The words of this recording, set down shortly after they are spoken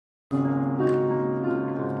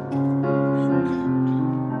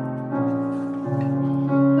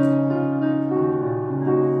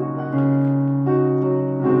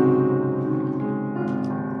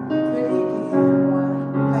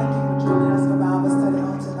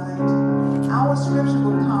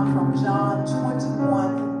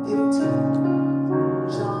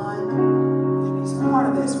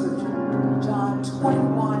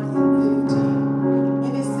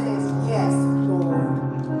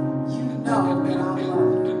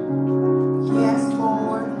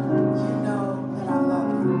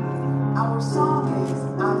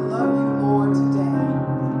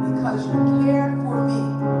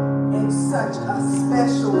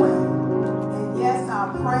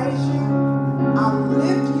praise you. I'll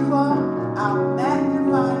lift you up. I'll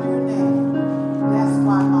magnify your name. That's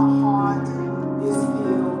why my heart is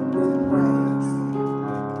filled with praise.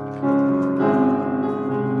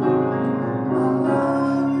 I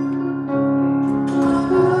love you. I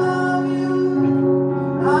love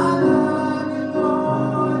you. I love you,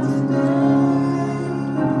 Lord, today.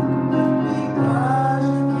 Because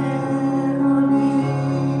you care for me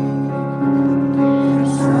in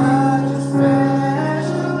such a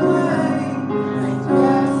special way. And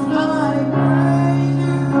yes, I praise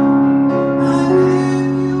you. I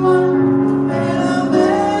lift you up and I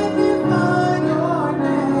magnify your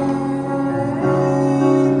name.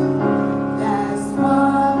 That's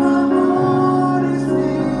why my heart is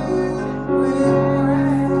filled with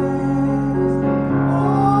praise.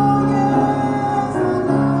 Oh yes, I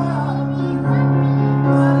love you. I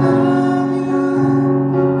love you.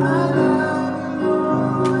 I love you,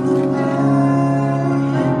 Lord,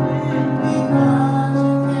 today. Because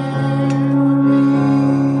you care for me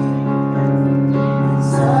in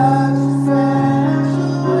such a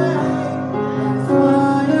special way. That's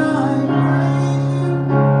why I praise you.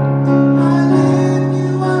 I lift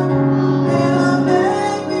you up and I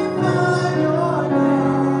magnify your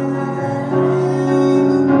name.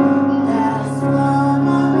 That's why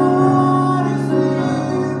my heart is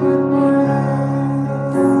filled with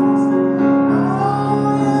praise.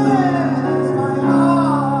 Oh yes, my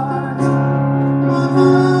heart, my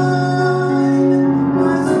mind,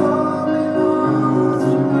 my soul belongs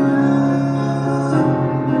to you.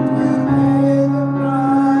 You paid the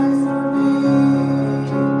price for me.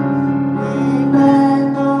 Way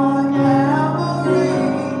back on Calvary.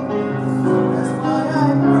 That's why I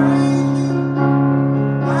praise you.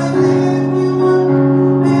 I lift you up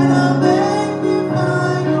and I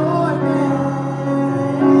magnify your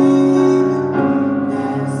name.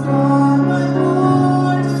 That's why my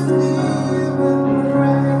heart is filled with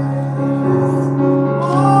praise.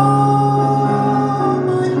 Oh,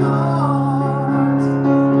 my heart,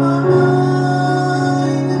 my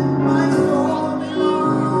mind, my soul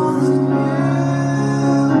belongs to you.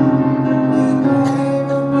 You paid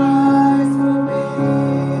the price for me.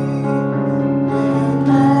 Way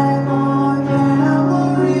back on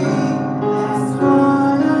Calvary. That's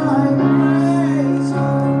why I praise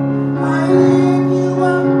you. I lift you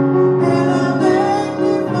up and I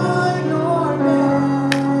magnify your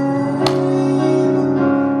name.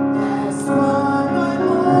 That's why my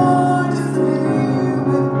heart is filled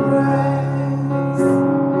with praise.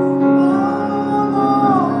 Oh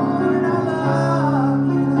Lord, I love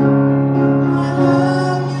you. I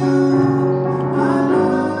love you. I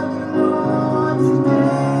love you, Lord,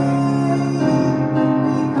 today.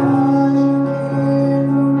 Because you care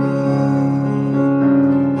for me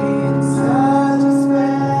in such a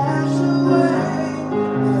special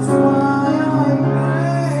way. That's why I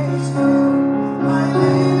praise you. I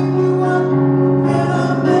lift you up and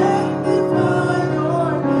I magnify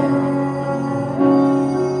your name.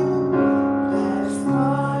 That's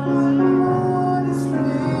why my heart is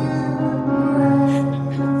filled with praise.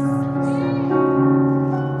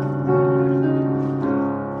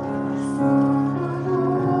 That's why my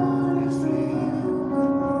heart is filled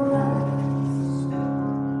with praise.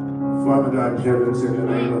 Father God in heaven, it's in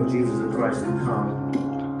the name of Jesus Christ we come.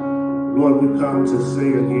 Lord, we come to say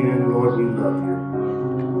again, Lord, we love you.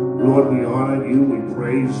 Lord, we honor you, we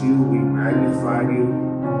praise you, we magnify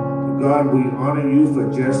you. God, we honor you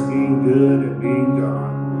for just being good and being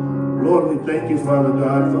God. Lord, we thank you, Father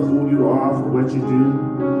God, for who you are, for what you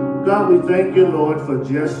do. God, we thank you, Lord, for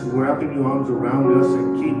just wrapping your arms around us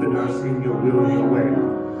and keeping us in your will and your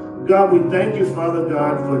way. God, we thank you, Father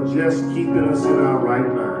God, for just keeping us in our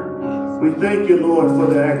right mind. We thank you, Lord,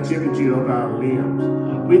 for the activity of our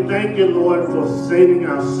limbs. We thank you, Lord, for saving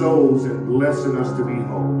our souls and blessing us to be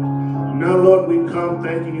whole. Now, Lord, we come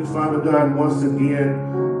thanking you, Father God, once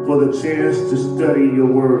again for the chance to study your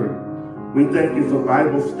word. We thank you for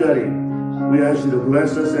Bible study. We ask you to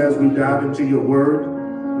bless us as we dive into your word.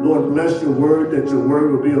 Lord, bless your word, that your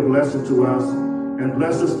word will be a blessing to us. And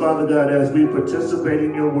bless us, Father God, as we participate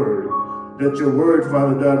in your word, that your word,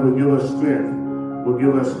 Father God, will give us strength, will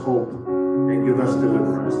give us hope, and give us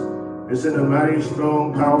deliverance. It's in the mighty,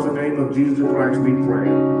 strong, powerful name of Jesus Christ we pray,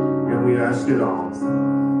 and we ask it all.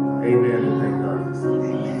 Amen and thank God.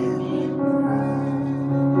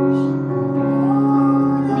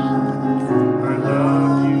 I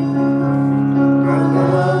love you. I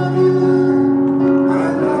love you.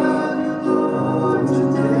 I love you, Lord,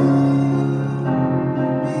 today.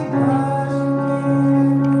 Because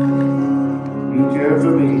you care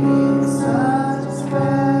for me. In such a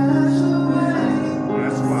special way.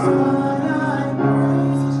 That's why I praise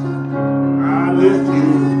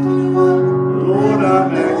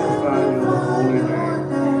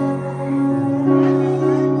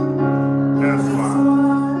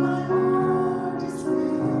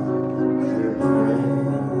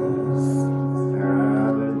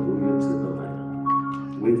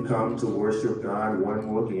come to worship God one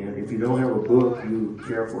more again. If you don't have a book, you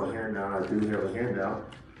care for a handout. I do have a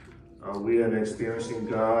handout. We are experiencing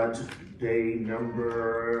God day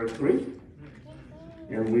number 3.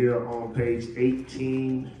 And we are on page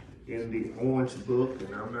 18 in the orange book.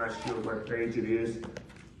 And I'm not sure what page it is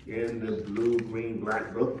in the blue, green,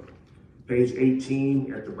 black book. Page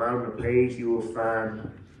 18, at the bottom of the page, you will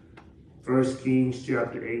find 1 Kings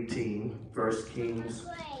chapter 18. 1 Kings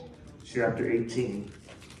chapter 18.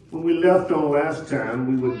 When we left on last time,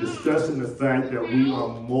 we were discussing the fact that we are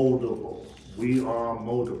moldable. We are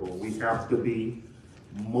moldable. We have to be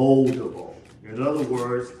moldable. In other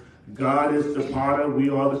words, God is the potter, we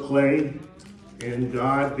are the clay. And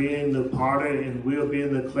God being the potter and we're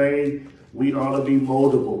being the clay, we ought to be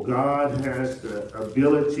moldable. God has the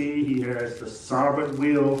ability, he has the sovereign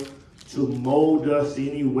will to mold us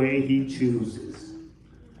any way he chooses.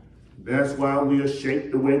 That's why we are shaped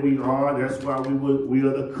the way we are. That's why we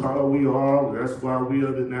are the color we are. That's why we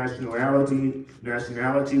are the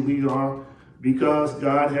nationality we are. Because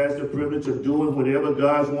God has the privilege of doing whatever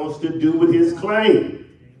God wants to do with his clay.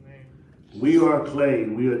 We are clay.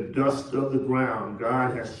 We are dust of the ground.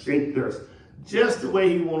 God has shaped us just the way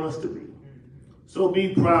he wants us to be. So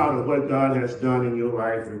be proud of what God has done in your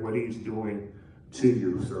life and what he's doing to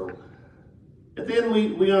you. So, and then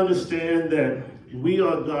we understand that we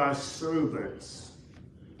are God's servants.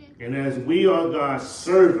 And as we are God's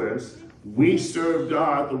servants, we serve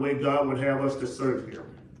God the way God would have us to serve him.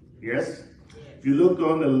 Yes? If you look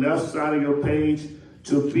on the left side of your page,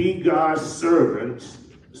 to be God's servant,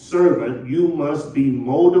 you must be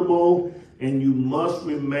moldable and you must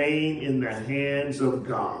remain in the hands of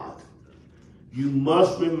God. You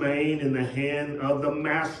must remain in the hand of the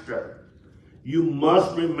master. You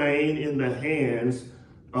must remain in the hands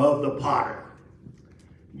of the potter.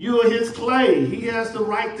 You are his clay. He has the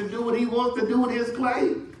right to do what he wants to do with his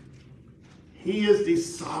clay. He is the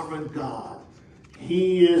sovereign God.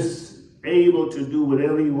 He is able to do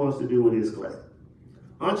whatever he wants to do with his clay.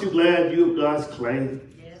 Aren't you glad you're God's clay?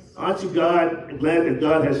 Yes. Aren't you glad that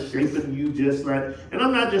God has shaped you just like, and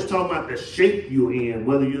I'm not just talking about the shape you're in,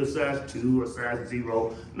 whether you're a size 2 or size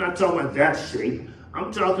 0. I'm not talking about that shape.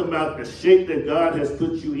 I'm talking about the shape that God has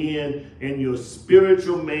put you in your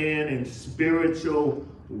spiritual man and spiritual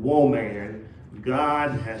woman.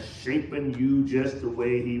 God has shaped you just the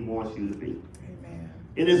way he wants you to be. Amen.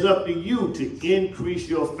 It is up to you to increase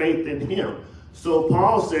your faith in him. So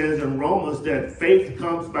Paul says in Romans that faith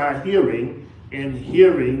comes by hearing and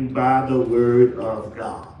hearing by the word of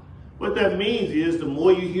God. What that means is the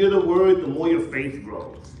more you hear the word, the more your faith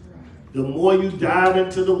grows. The more you dive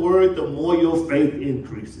into the word, the more your faith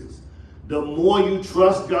increases. The more you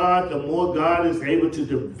trust God, the more God is able to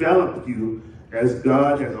develop you as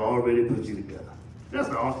God has already put you together. That's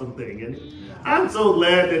an awesome thing, isn't it? I'm so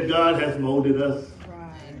glad that God has molded us.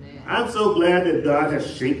 I'm so glad that God has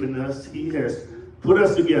shaped us. He has put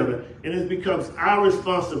us together. And it becomes our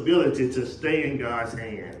responsibility to stay in God's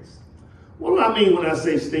hands. What do I mean when I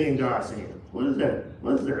say stay in God's hands? What is that?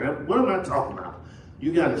 What is that? What am I talking about?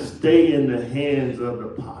 You got to stay in the hands of the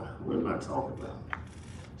potter. What am I talking about?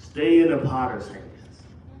 Stay in the potter's hands.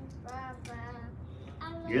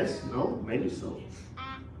 Yes? No? Maybe so.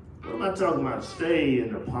 What am I talking about? Stay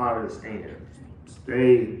in the potter's hands.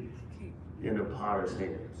 Stay in the potter's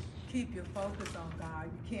hands. Keep your focus on God.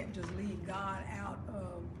 You can't just leave God out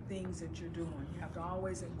of things that you're doing. You have to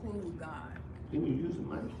always include God. Can you use the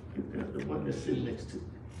mic? The one that's sitting next to you.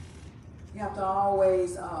 You have to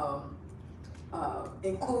always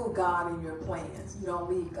include God in your plans. You don't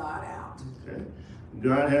leave God out. Okay.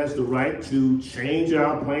 God has the right to change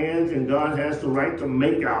our plans, and God has the right to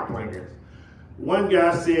make our plans. One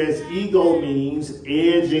guy says ego means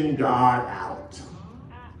edging God out.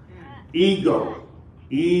 Ego,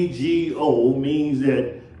 E-G-O, means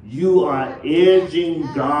that you are edging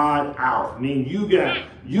God out. I mean, you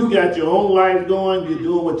got your own life going, you're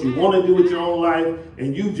doing what you want to do with your own life,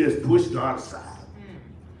 and you just push God aside.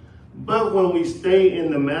 But when we stay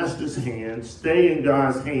in the master's hand, stay in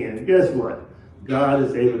God's hand, guess what? God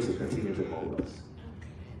is able to continue to mold us.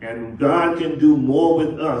 And God can do more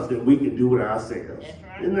with us than we can do with ourselves.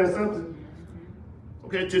 Isn't that something?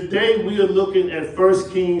 Okay, today we are looking at 1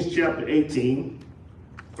 Kings chapter 18.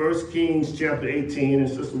 1 Kings chapter 18, and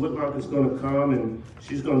Sister Whitlock is going to come and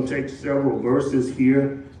she's going to take several verses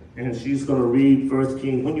here and she's going to read 1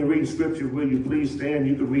 Kings. When you read scripture, will you please stand?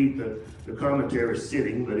 You can read the commentary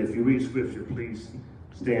sitting, but if you read scripture, please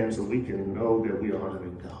stand so we can know that we are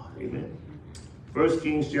honoring God. Amen. 1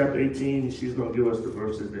 Kings chapter 18, she's going to give us the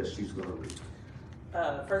verses that she's going to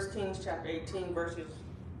read. 1 Kings chapter 18, verses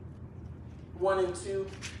 1 and 2.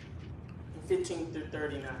 It 15 through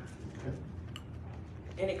 39.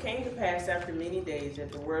 And it came to pass after many days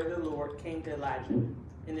that the word of the Lord came to Elijah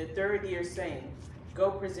in the 3rd year, saying,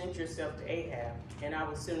 Go present yourself to Ahab, and I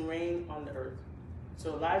will send rain on the earth.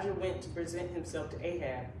 So Elijah went to present himself to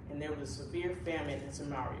Ahab, and there was a severe famine in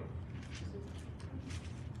Samaria.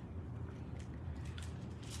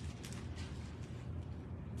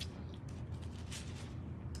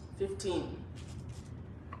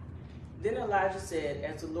 Then Elijah said,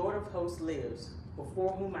 As the Lord of hosts lives,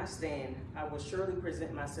 before whom I stand, I will surely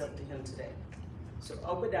present myself to him today. So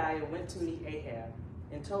Obadiah went to meet Ahab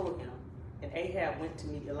and told him, and Ahab went to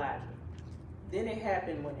meet Elijah. Then it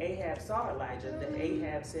happened when Ahab saw Elijah that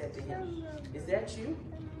Ahab said to him, Is that you,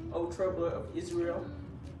 O troubler of Israel?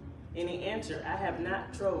 And he answered, I have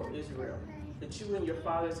not troubled Israel, but you and your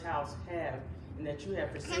father's house have, and that you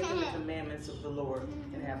have forsaken the commandments of the Lord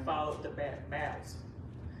and have followed the Baals.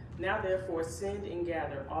 Now therefore send and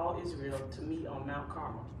gather all Israel to me on Mount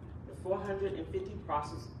Carmel, the 450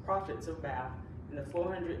 prophets of Baal and the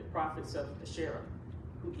 400 prophets of Asherah,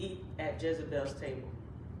 who eat at Jezebel's table.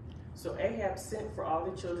 So Ahab sent for all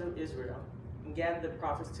the children of Israel and gathered the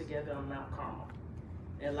prophets together on Mount Carmel.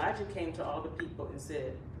 And Elijah came to all the people and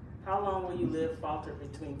said, How long will you live faltered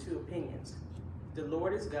between two opinions? The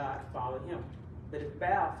Lord is God, follow him. But if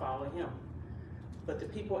Baal, follow him. But the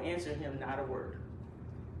people answered him not a word.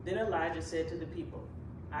 Then Elijah said to the people,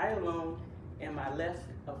 I alone am I left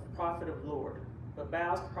a prophet of Lord, but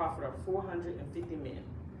Baal's prophet are 450 men.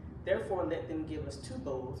 Therefore let them give us 2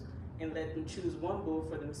 bulls, and let them choose 1 bull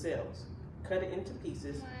for themselves. Cut it into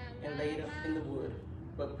pieces, and lay it in the wood,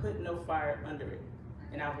 but put no fire under it.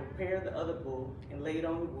 And I will prepare the other bull, and lay it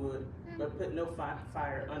on the wood, but put no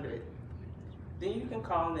fire under it. Then you can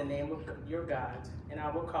call on the name of your gods, and I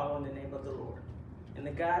will call on the name of the Lord. And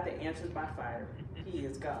the God that answers by fire, he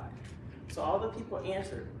is God. So all the people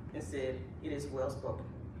answered and said, It is well spoken.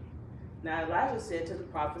 Now Elijah said to the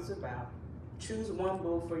prophets of Baal, Choose 1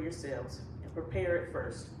 bull for yourselves, and prepare it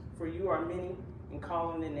first, for you are many, and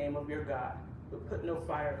call on the name of your God, but put no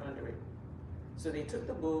fire under it. So they took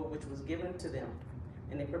the bull which was given to them,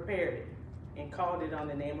 and they prepared it, and called it on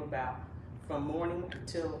the name of Baal, from morning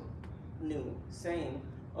till noon, saying,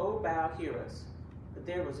 O Baal, hear us. But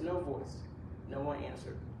there was no voice. No one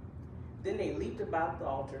answered. Then they leaped about the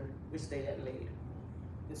altar which they had made.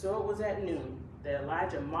 And so it was at noon that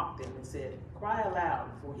Elijah mocked them and said, Cry aloud,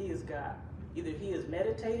 for he is God. Either he is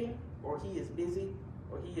meditating, or he is busy,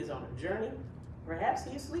 or he is on a journey. Perhaps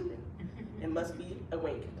he is sleeping and must be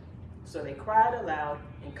awakened. So they cried aloud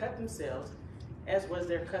and cut themselves, as was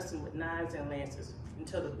their custom, with knives and lances,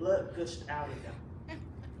 until the blood gushed out of them.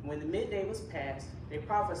 When the midday was past, they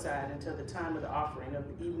prophesied until the time of the offering of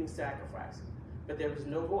the evening sacrifice. But there was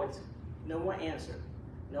no voice, no one answered,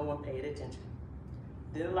 no one paid attention.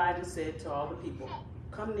 Then Elijah said to all the people,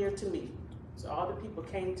 Come near to me. So all the people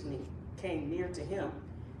came near to him,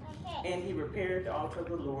 and he repaired the altar of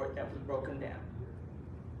the Lord that was broken down.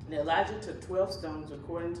 And Elijah took 12 stones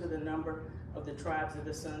according to the number of the tribes of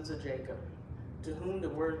the sons of Jacob, to whom the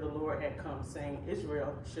word of the Lord had come, saying,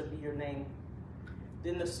 Israel shall be your name.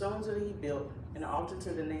 Then the stones that he built, an altar to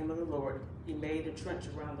the name of the Lord, he made a trench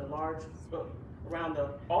around the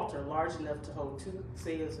altar large enough to hold 2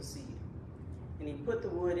 seahs of seed. And he put the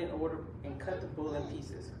wood in order and cut the bull in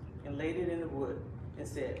pieces, and laid it in the wood, and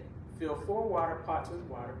said, Fill 4 water pots with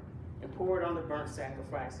water, and pour it on the burnt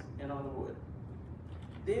sacrifice and on the wood.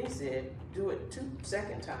 Then he said, Do it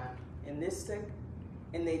 2nd time, and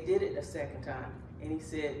they did it a 2nd time. And he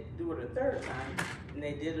said, Do it a 3rd time, and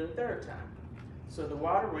they did it a 3rd time. So the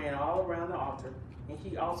water ran all around the altar, and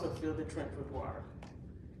he also filled the trench with water.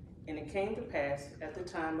 And it came to pass at the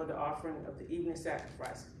time of the offering of the evening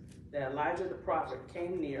sacrifice that Elijah the prophet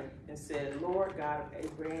came near and said, Lord God of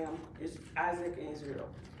Abraham, Isaac, and Israel,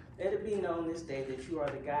 let it be known this day that you are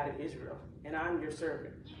the God of Israel, and I am your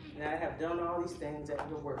servant, and I have done all these things at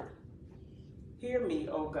your word. Hear me,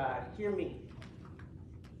 O God, hear me.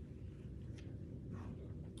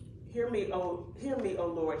 Hear me, O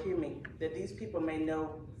Lord, hear me, that these people may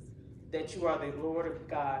know that you are the Lord of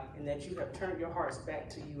God, and that you have turned your hearts back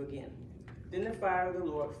to you again. Then the fire of the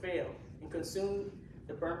Lord fell and consumed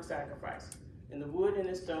the burnt sacrifice, and the wood and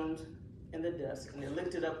the stones and the dust, and they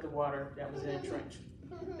lifted up the water that was in the trench.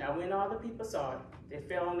 Now when all the people saw it, they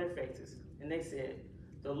fell on their faces, and they said,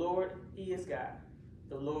 The Lord, he is God.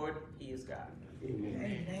 The Lord, he is God.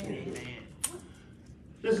 Amen. Amen.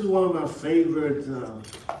 This is one of my favorite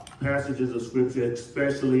passages of scripture,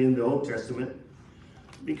 especially in the Old Testament,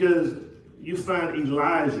 because you find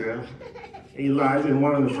Elijah, and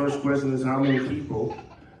one of the first questions is how many people.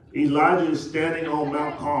 Elijah is standing on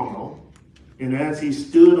Mount Carmel, And as he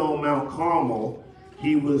stood on Mount Carmel,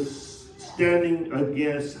 he was standing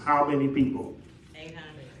against how many people?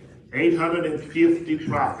 850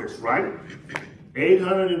 prophets, right?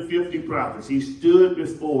 850 prophets. He stood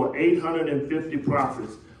before 850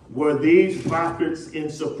 prophets. Were these prophets in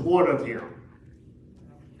support of him?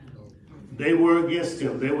 They were against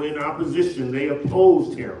him. They were in opposition. They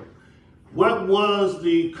opposed him. What was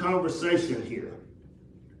the conversation here?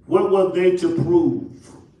 What were they to prove?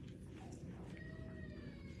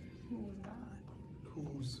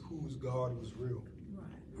 Whose God was real.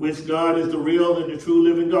 Which God is the real and the true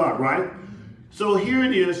living God, right? So here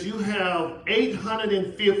it is. You have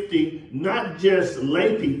 850, not just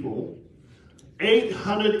lay people,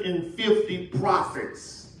 850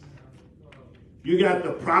 prophets. You got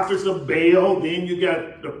the prophets of Baal, then you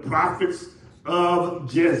got the prophets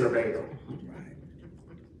of Jezebel.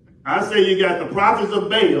 I say you got the prophets of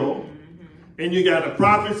Baal, and you got the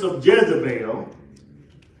prophets of Jezebel.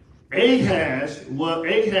 Ahab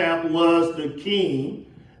was the king,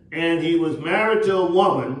 and he was married to a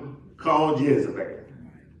woman called Jezebel.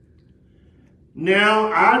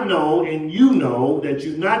 Now I know, and you know, that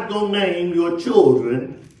you're not going to name your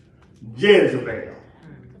children Jezebel.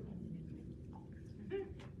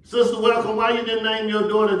 Sister Welcome, why you didn't name your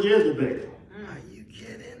daughter Jezebel? Are you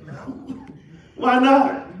kidding? No. Why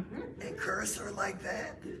not? And curse her like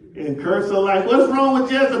that? And curse her like, what's wrong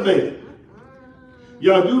with Jezebel?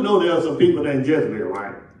 Y'all do know there are some people named Jezebel,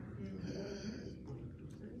 right?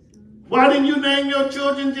 Why didn't you name your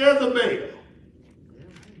children Jezebel?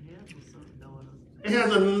 It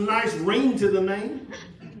has a nice ring to the name.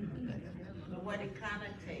 What it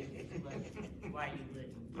connotates, why you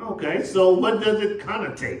wouldn't. Okay, so what does it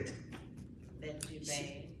connotate? That you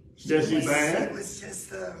bad. That she She bad? was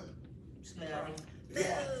just, Slutty.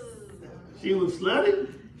 yeah. She was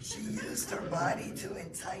slutty? She used her body to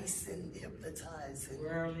entice and hypnotize. And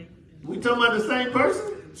Worldly. We talking about the same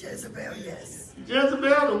person? Jezebel, yes.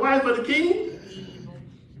 Jezebel, the wife of the king? Evil.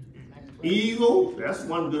 Evil, that's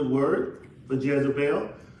one good word for Jezebel.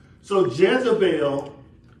 So Jezebel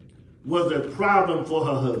was a problem for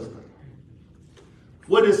her husband.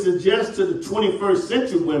 What it suggests to the 21st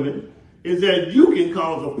century women is that you can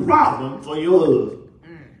cause a problem for your husband.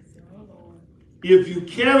 If you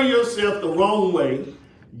carry yourself the wrong way,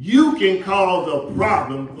 you can cause a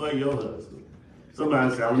problem for your husband.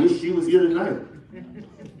 Somebody said, I wish she was here tonight.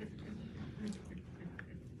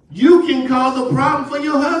 You can cause a problem for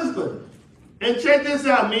your husband. And check this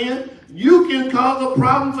out, men. You can cause a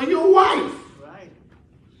problem for your wife. Right.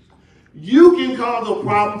 You can cause a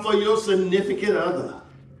problem for your significant other.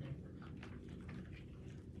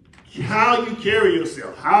 How you carry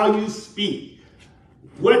yourself, how you speak,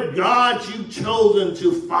 what God you've chosen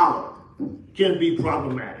to follow can be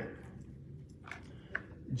problematic.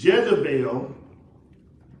 Jezebel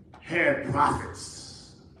had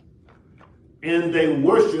prophets, and they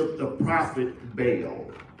worshiped the prophet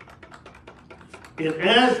Baal. And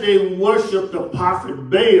as they worshiped the prophet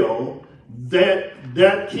Baal,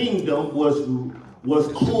 that kingdom was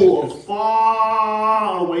pulled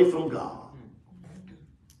far away from God.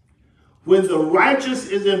 When the righteous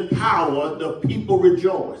is in power, the people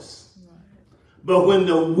rejoice. But when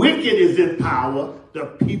the wicked is in power, the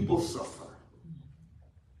people suffer.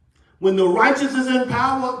 When the righteous is in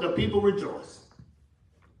power, the people rejoice.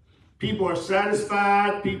 People are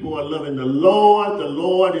satisfied. People are loving the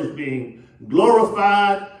Lord is being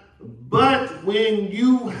glorified. But when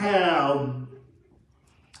you have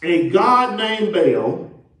a God named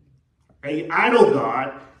Baal, an idol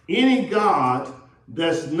god, any god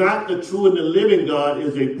that's not the true and the living God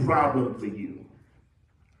is a problem for you.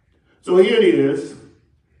 So here it is.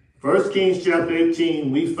 1 Kings chapter 18,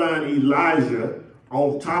 we find Elijah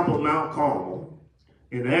on top of Mount Carmel.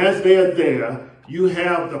 And as they're there, you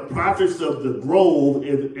have the prophets of the grove,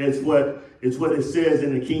 is what it says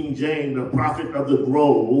in the King James, the prophet of the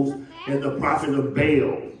groves and the prophet of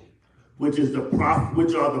Baal, which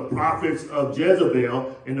are the prophets of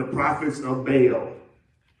Jezebel and the prophets of Baal.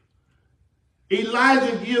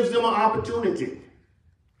 Elijah gives them an opportunity.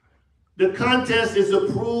 The contest is to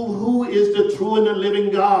prove who is the true and the living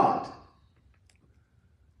God.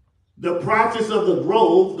 The prophets of the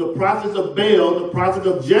grove, the prophets of Baal, the prophets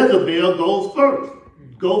of Jezebel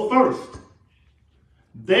go first.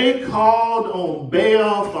 They called on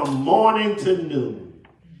Baal from morning to noon.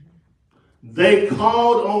 They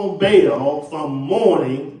called on Baal from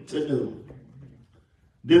morning to noon.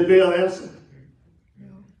 Did Baal answer?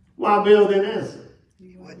 Why Baal didn't answer?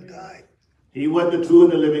 He wasn't God. He wasn't the true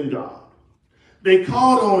and the living God. They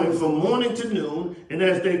called on him from morning to noon, and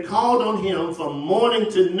as they called on him from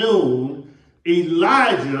morning to noon,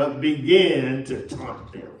 Elijah began to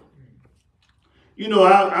taunt them. You know,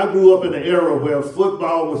 I grew up in an era where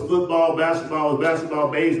football was football, basketball was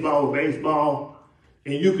basketball, baseball was baseball,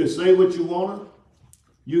 and you could say what you wanted.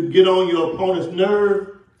 You get on your opponent's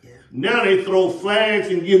nerve. Yeah. Now they throw flags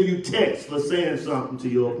and give you texts for saying something to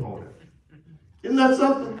your opponent. Isn't that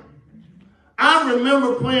something? I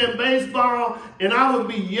remember playing baseball, and I would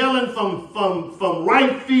be yelling from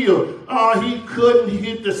right field, oh, he couldn't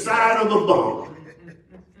hit the side of the ball.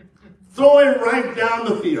 Throw it right down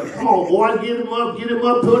the field. Come on, boy, get him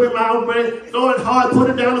up, put him out, man. Throw it hard, put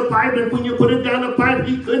it down the pipe, and when you put it down the pipe,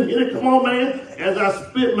 he couldn't hit it. Come on, man. As I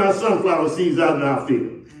spit my sunflower seeds out in our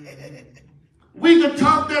field. We could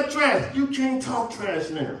talk that trash. You can't talk trash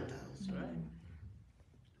now.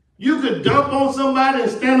 You could dump on somebody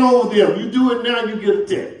and stand over them. You do it now, you get a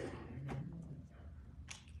text.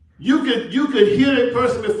 You could hear that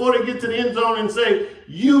person before they get to the end zone and say,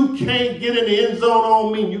 you can't get in the end zone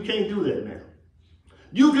on me. You can't do that now.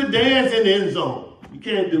 You could dance in the end zone. You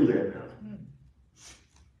can't do that now.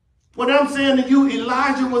 What I'm saying to you,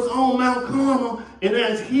 Elijah was on Mount Carmel, and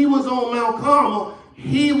as he was on Mount Carmel,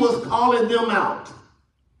 he was calling them out.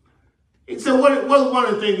 He said, what's one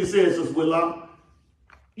of the things he says, Sister Whitlock?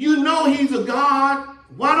 You know he's a God.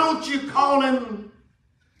 Why don't you call him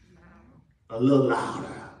a little louder?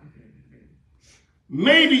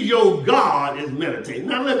 Maybe your God is meditating.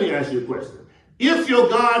 Now let me ask you a question. If your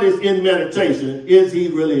God is in meditation, is he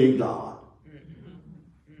really a God?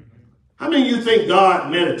 How many of you think God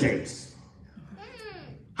meditates?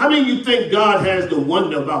 How many of you think God has to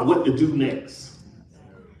wonder about what to do next?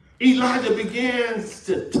 Elijah begins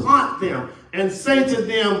to taunt them and say to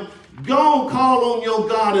them, go and call on your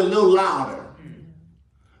God a little louder.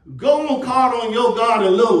 Go and call on your God a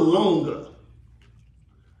little longer.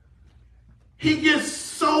 He gets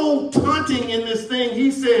so taunting in this thing,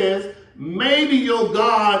 he says, maybe your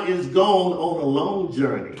God is gone on a long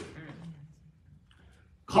journey.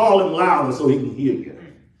 Call him louder so he can hear you.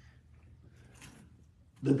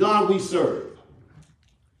 The God we serve,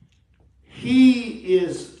 he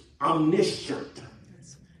is omniscient.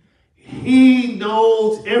 He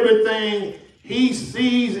knows everything. He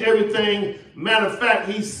sees everything. Matter of fact,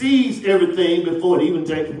 he sees everything before it even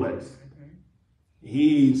takes place.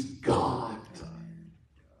 He's God.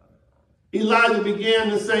 Elijah began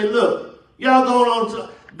to say, look, y'all going on.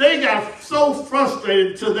 They got so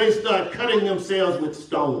frustrated until they started cutting themselves with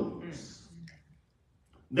stones.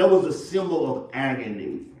 That was a symbol of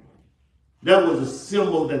agony. That was a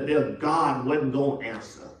symbol that their God wasn't going to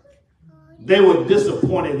answer. They were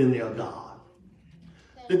disappointed in their God.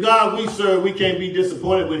 The God we serve, we can't be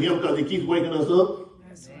disappointed with him because he keeps waking us up.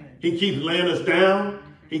 He keeps laying us down.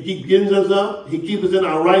 He keeps getting us up. He keeps us in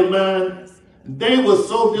our right mind. They were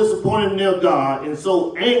so disappointed in their God and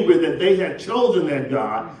so angry that they had chosen that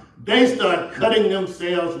God, they started cutting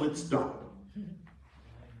themselves with stone.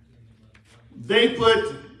 They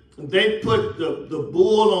put the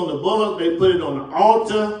bull on the bullock. They put it on the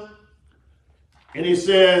altar. And he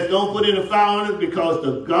says, don't put any fire on it because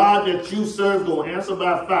the God that you serve is going to answer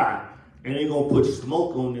by fire. And they're going to put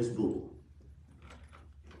smoke on this bull.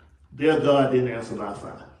 Their God didn't answer by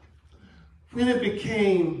fire. When it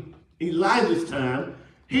became Elijah's time,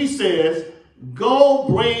 he says, go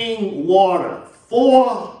bring water,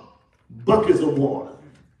 4 buckets of water.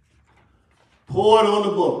 Pour it on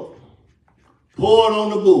the bullock. Pour it on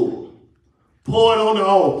the bull. Pour it on the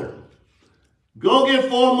altar. Go get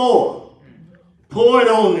 4 more. Pour it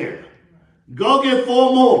on there. Go get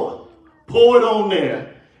 4 more. Pour it on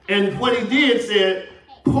there. And what he did said,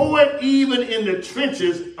 pour it even in the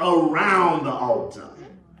trenches around the altar.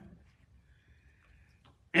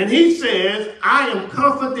 And he says, I am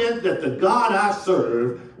confident that the God I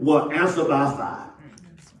serve will answer by fire.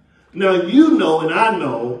 Now, you know and I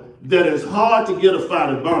know that it's hard to get a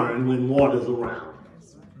fire to burn when water's around.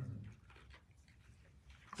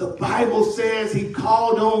 The Bible says he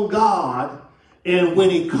called on God, and when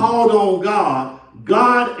he called on God,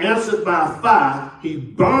 God answered by fire. He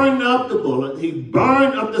burned up the bullock. He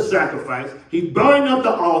burned up the sacrifice. He burned up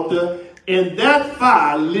the altar, and that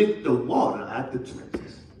fire licked the water out the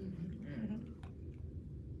trenches.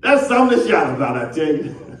 That's something to shout about, I tell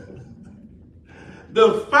you.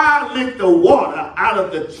 The fire licked the water out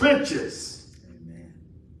of the trenches.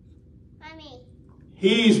 Amen.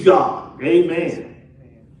 He's God. Amen.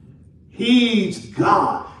 He's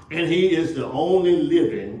God. And he is the only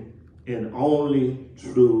living and only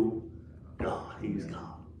true God. He's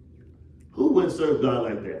God. Who wouldn't serve God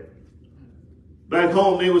like that? Back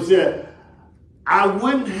home, they would say, I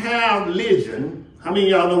wouldn't have religion. How many of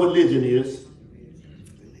y'all know what religion is?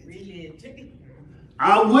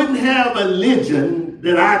 I wouldn't have a religion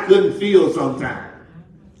that I couldn't feel sometimes.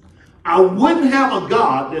 I wouldn't have a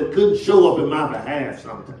God that couldn't show up in my behalf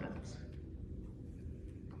sometimes.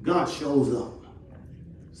 God shows up.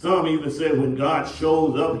 Some even say when God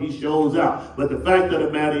shows up, he shows out. But the fact of the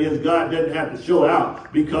matter is God doesn't have to show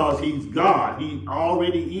out because he's God. He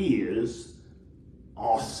already is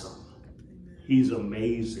awesome. He's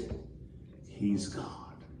amazing. He's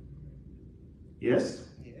God. Yes?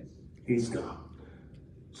 Yes. He's God.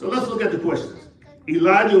 So let's look at the questions.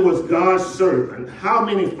 Elijah was God's servant. How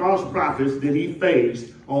many false prophets did he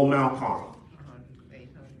face on Mount Carmel?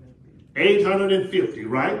 850,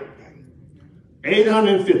 right?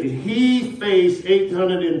 850. He faced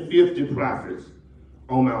 850 prophets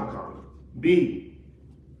on Mount Carmel. B.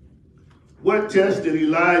 What test did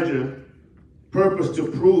Elijah purpose to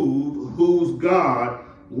prove whose God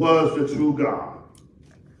was the true God?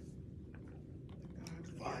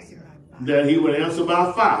 That he would answer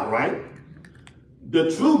by fire, right?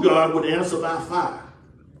 The true God would answer by fire.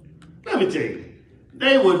 Let me tell you,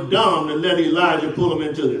 they were dumb to let Elijah pull them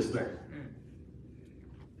into this thing.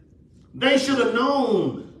 They should have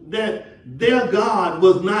known that their God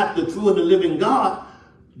was not the true and the living God.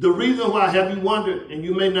 The reason why, have you wondered, and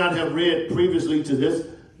you may not have read previously to this,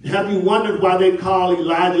 have you wondered why they call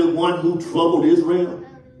Elijah one who troubled Israel?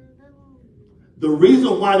 The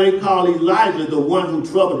reason why they call Elijah the one who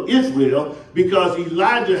troubled Israel, because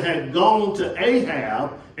Elijah had gone to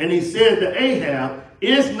Ahab and he said to Ahab,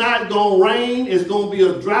 it's not going to rain, it's going to be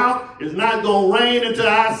a drought, it's not going to rain until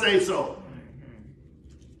I say so.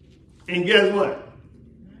 And guess what?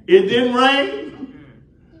 It didn't rain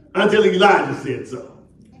until Elijah said so.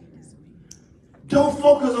 Don't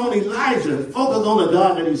focus on Elijah, focus on the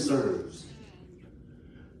God that he serves.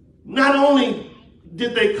 Not only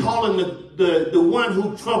did they call him the one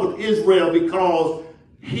who troubled Israel because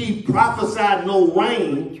he prophesied no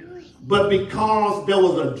rain, but because there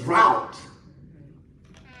was a drought.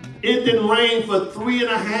 It didn't rain for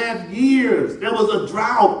 3.5 years. There was a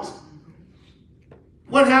drought.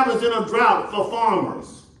 What happens in a drought for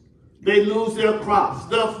farmers? They lose their crops.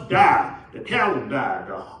 Stuff died. The cattle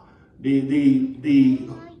died. The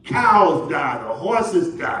cows die. The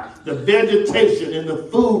horses die. The vegetation and the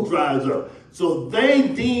food dries up. So they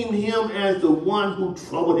deemed him as the one who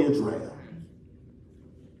troubled Israel.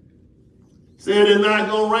 Said it's not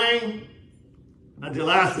going to rain until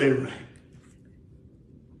I say rain.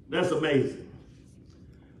 That's amazing.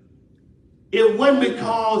 It wasn't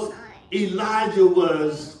because Elijah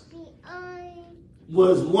was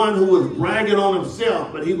one who was bragging on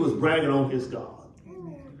himself, but he was bragging on his God.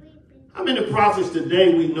 How many prophets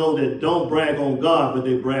today we know that don't brag on God, but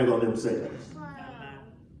they brag on themselves?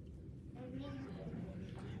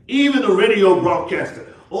 Even the radio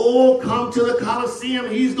broadcaster. Oh, come to the Coliseum.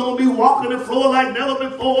 He's going to be walking the floor like never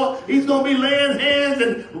before. He's going to be laying hands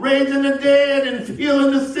and raising the dead and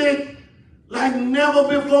healing the sick like never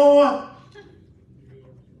before.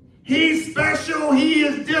 He's special. He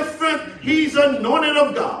is different. He's anointed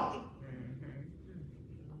of God.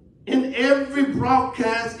 And every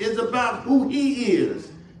broadcast is about who he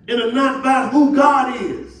is and not about who God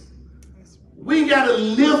is. We got to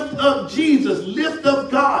lift up Jesus, lift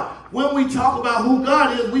up God. When we talk about who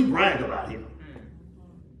God is, we brag about him.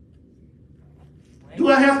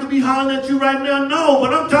 Do I have to be hollering at you right now? No,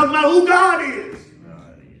 but I'm talking about who God is.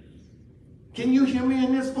 Can you hear me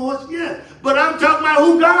in this voice? Yes. But I'm talking about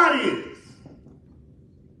who God is.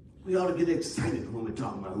 We ought to get excited when we're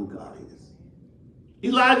talking about who God is.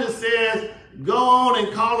 Elijah says, go on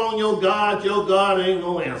and call on your God. Your God ain't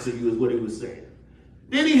going to answer you, is what he was saying.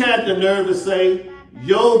 Then he had the nerve to say,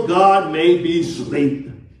 your God may be asleep.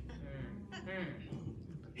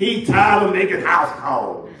 He tired of making house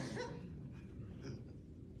calls.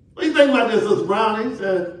 What do you think about this, Sister Brown? He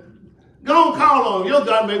said, go and call on him. Your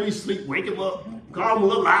God may be asleep. Wake him up. Call him a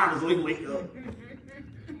little louder so he can wake up.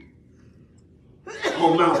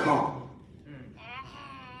 On Mount Carmel.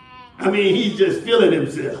 I mean, he's just feeling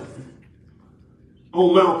himself.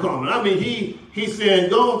 On Mount Carmel. I mean, he's saying,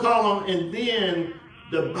 go and call on him. And then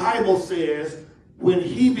the Bible says, when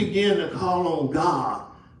he began to call on God,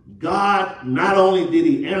 God not only did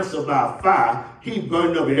he answer by fire, he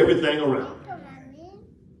burned up everything around.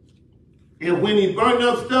 And when he burned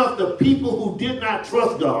up stuff, the people who did not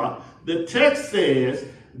trust God, the text says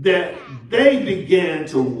that they began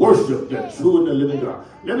to worship the true and the living God.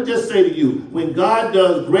 Let me just say to you, when God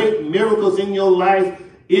does great miracles in your life,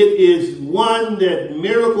 it is one that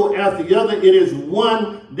miracle after the other, it is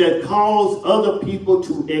one that calls other people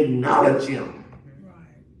to acknowledge him.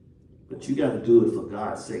 But you got to do it for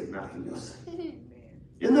God's sake, not for your sake.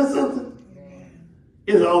 Isn't that something?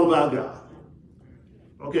 It's all about God.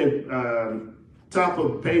 Okay, top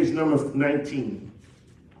of page number 19.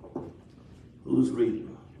 Who's reading?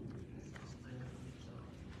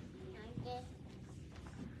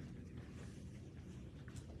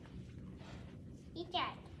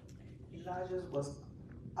 Elijah was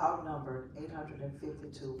outnumbered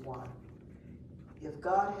 850 to 1. If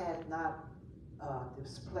God had not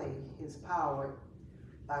displayed his power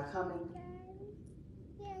by coming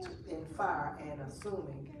in fire and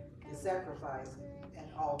assuming the sacrifice and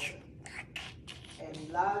altar, and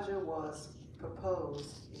Elijah was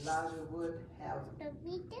proposed, Elijah would have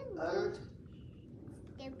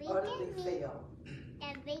utterly failed.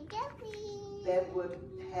 That would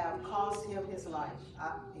have cost him his life.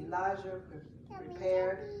 Elijah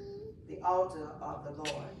prepared the altar of the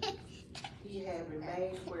Lord. He had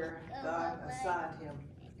remained where God assigned him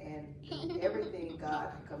and did everything God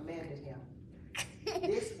commanded him.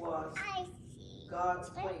 This was God's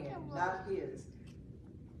plan, not his.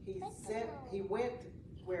 He went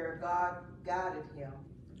where God guided him,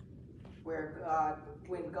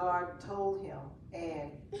 when God told him,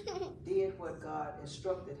 and did what God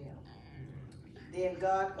instructed him. Then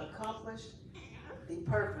God accomplished the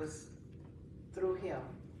purpose through him.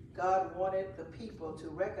 God wanted the people to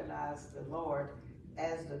recognize the Lord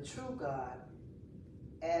as the true God,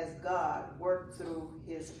 as God worked through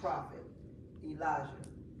his prophet, Elijah.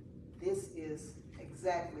 This is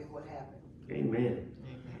exactly what happened. Amen.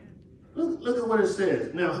 Look at what it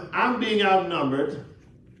says. Now, I'm being outnumbered,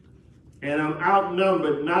 and I'm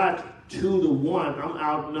outnumbered not 2 to 1. I'm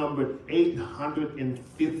outnumbered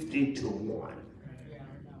 850 to 1.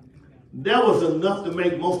 That was enough to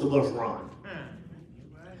make most of us run.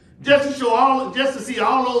 Just to see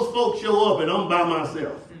all those folks show up, and I'm by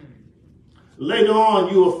myself. Later on,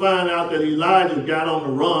 you will find out that Elijah got on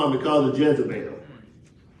the run because of Jezebel.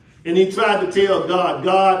 And he tried to tell God,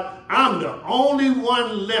 God, I'm the only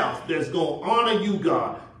one left that's going to honor you,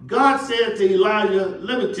 God. God said to Elijah,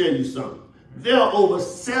 let me tell you something. There are over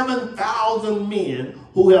 7,000 men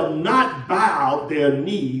who have not bowed their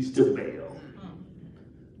knees to Baal.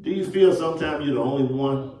 Do you feel sometimes you're the only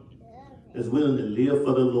one that's willing to live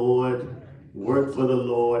for the Lord, work for the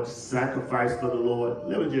Lord, sacrifice for the Lord?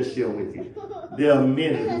 Let me just share with you. There are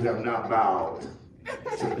many who have not bowed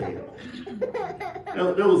to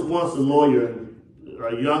Baal. There was once a lawyer,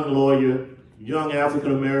 a young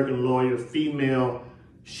African-American lawyer, female.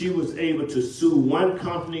 She was able to sue one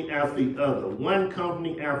company after the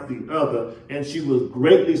other, and she was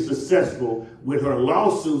greatly successful with her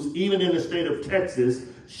lawsuits. Even in the state of Texas,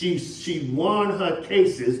 she won her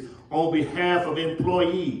cases on behalf of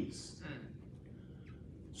employees.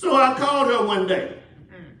 So I called her one day,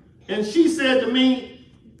 and she said to me,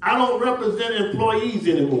 I don't represent employees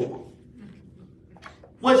anymore.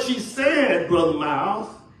 What she said, Brother Miles,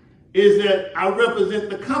 is that I represent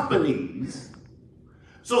the companies.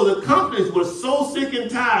 So the companies were so sick and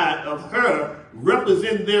tired of her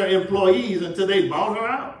representing their employees until they bought her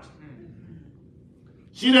out.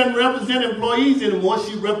 She doesn't represent employees anymore.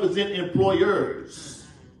 She represents employers.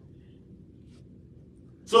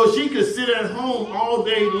 So she could sit at home all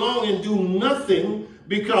day long and do nothing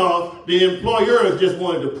because the employers just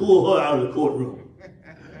wanted to pull her out of the courtroom.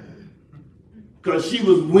 Because she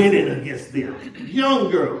was winning against them. Young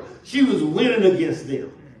girl, she was winning against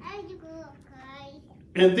them.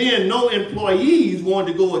 And then no employees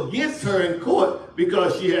wanted to go against her in court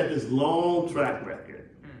because she had this long track record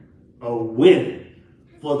of winning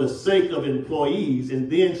for the sake of employees. And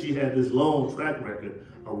then she had this long track record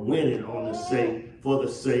of winning for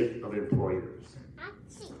the sake of employers.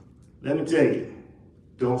 Let me tell you,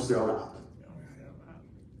 don't sell out.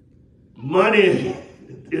 Money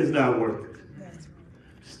is not worth it.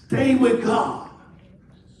 Stay with God.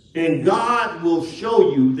 And God will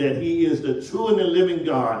show you that he is the true and the living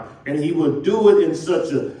God. And he will do it in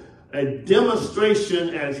such a demonstration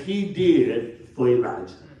as he did for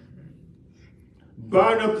Elijah.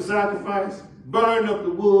 Burn up the sacrifice, burn up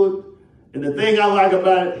the wood. And the thing I like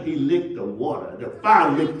about it, he licked the water. The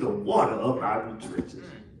fire licked the water up out of the trenches.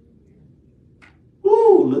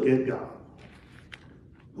 Woo, look at God.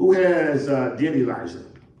 Who has did Elijah?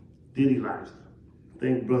 Did Elijah? I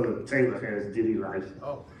think Brother Taylor has did Elijah.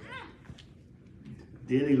 Oh.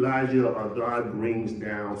 Did Elijah or God brings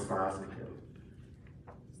down fire from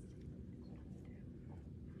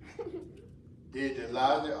heaven? Did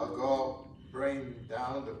Elijah or God bring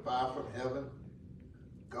down the fire from heaven?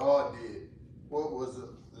 God did. What was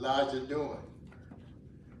Elijah doing?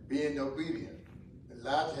 Being obedient.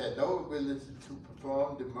 Elijah had no ability to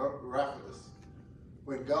perform the miraculous.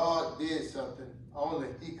 When God did something, only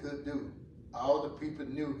he could do. all the people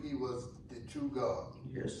knew he was the true God.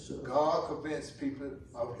 Yes, sir. God convinced people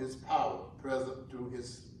of his power present through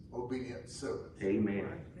his obedient servant. Amen.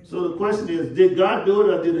 So the question is, did God do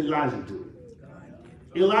it or did Elijah do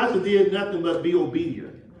it? Elijah did nothing but be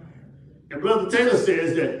obedient. And Brother Taylor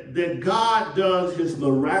says that God does his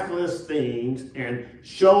miraculous things and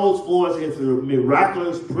shows forth his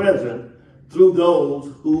miraculous presence through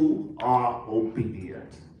those who are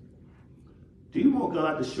obedient. Do you want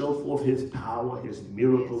God to show forth his power, his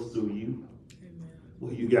miracles through you? Amen.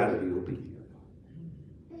 Well, you got to be obedient.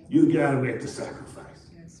 You got to make the sacrifice.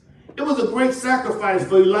 It was a great sacrifice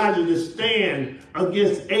for Elijah to stand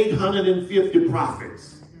against 850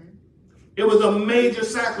 prophets. It was a major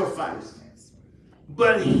sacrifice.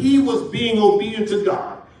 But he was being obedient to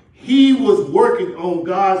God. He was working on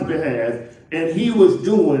God's behalf, and he was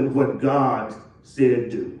doing what God said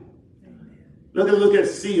do. Look at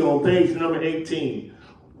C on page number 18.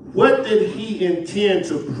 What did he intend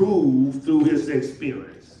to prove through his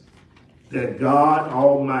experience? That God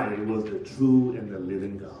Almighty was the true and the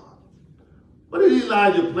living God. What did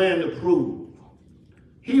Elijah plan to prove?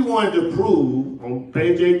 He wanted to prove, on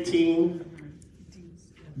page 18,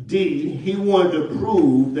 D, he wanted to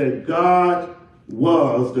prove that God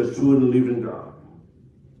was the true and living God.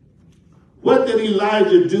 What did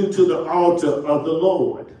Elijah do to the altar of the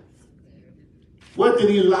Lord? What did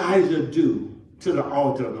Elijah do to the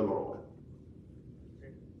altar of the Lord?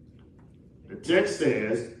 The text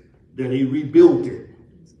says that he rebuilt it.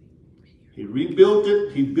 He rebuilt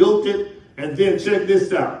it, he built it, and then check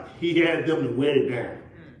this out. He had them to wear it down.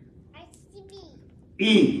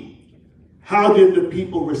 E, how did the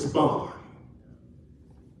people respond?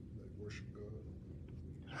 They worship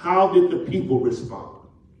God. How did the people respond?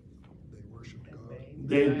 They worship God.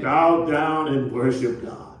 They bowed down and worshiped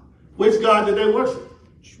God. Which God did they worship?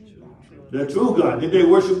 The true God. Did they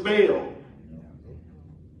worship Baal?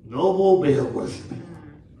 No more Baal worshiping.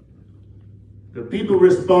 The people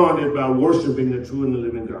responded by worshiping the true and the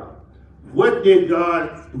living God. What did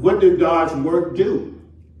God's work do?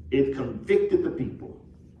 It convicted the people.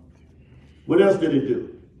 What else did it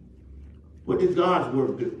do? What did God's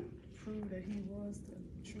work do? Prove that he was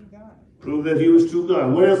the true God. Prove that he was true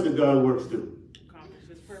God. What else did God's works do? Accomplish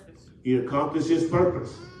his purpose. He accomplished his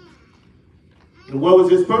purpose. And what was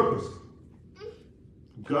his purpose?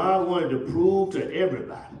 God wanted to prove to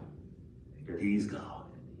everybody that he's God.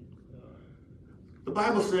 The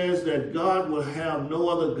Bible says that God will have no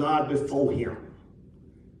other God before him.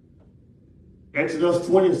 Exodus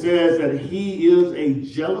 20 says that he is a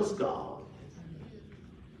jealous God.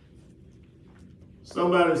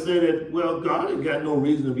 Somebody said that, well, God ain't got no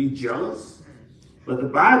reason to be jealous. But the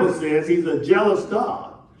Bible says he's a jealous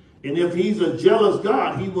God. And if he's a jealous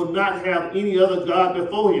God, he will not have any other God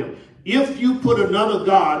before him. If you put another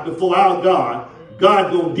God before our God,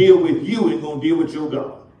 God gonna deal with you and gonna deal with your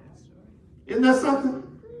God. Isn't that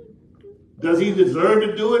something? Does he deserve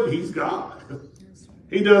to do it? He's God.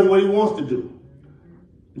 He does what he wants to do.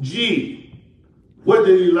 G, what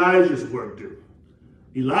did Elijah's work do?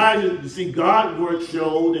 Elijah, you see, God's work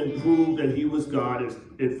showed and proved that he was God.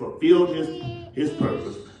 It fulfilled his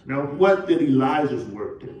purpose. Now, what did Elijah's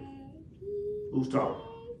work do? Who's talking?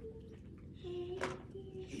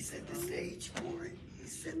 He set the stage for it.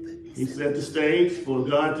 He set the stage for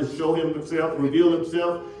God to show himself, reveal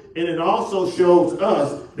himself. And it also shows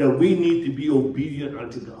us that we need to be obedient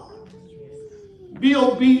unto God. Be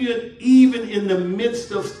obedient even in the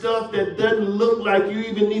midst of stuff that doesn't look like you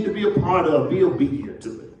even need to be a part of. Be obedient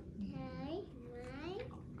to it.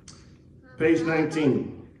 Page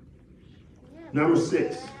 19. Number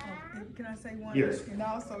 6. Can I say one? Yes. And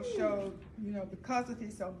also showed, because of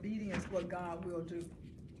his obedience, what God will do.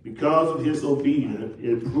 Because of his obedience,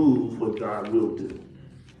 it proves what God will do.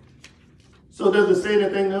 So does it say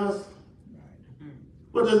anything to us?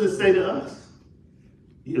 What does it say to us?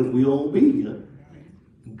 If we are obedient,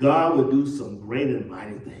 God will do some great and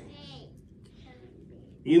mighty things.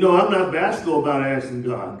 I'm not bashful about asking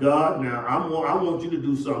God. God, now I want you to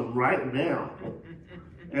do something right now.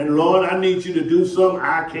 And Lord, I need you to do something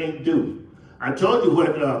I can't do. I told you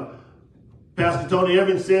what Pastor Tony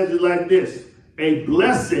Evans says it like this. A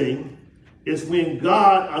blessing is when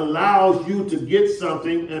God allows you to get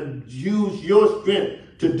something and use your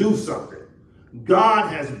strength to do something.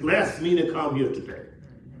 God has blessed me to come here today.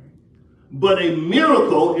 But a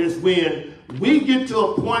miracle is when we get to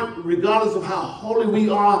a point, regardless of how holy we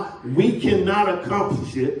are, we cannot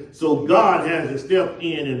accomplish it. So God has to step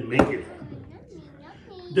in and make it happen.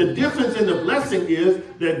 The difference in the blessing is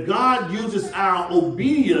that God uses our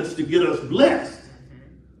obedience to get us blessed.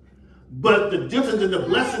 But the difference in the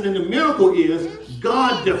blessing and the miracle is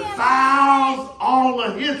God defiles all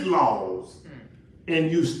of his laws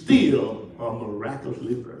and you still are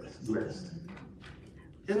miraculously blessed.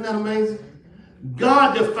 Isn't that amazing?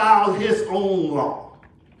 God defiles his own law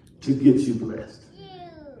to get you blessed.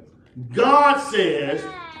 God says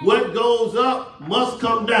what goes up must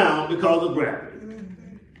come down because of gravity.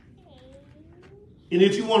 And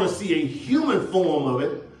if you want to see a human form of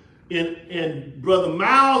it, in Brother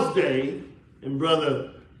Miles' day and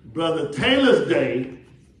Brother Taylor's day,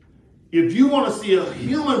 if you want to see a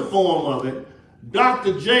human form of it,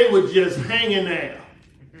 Dr. J was just hanging there.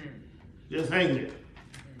 Just hang there.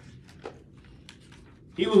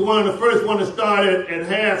 He was one of the first ones to start at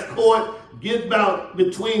half court, get about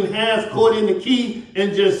between half court and the key,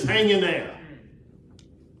 and just hanging there.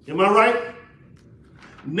 Am I right?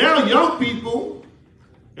 Now young people,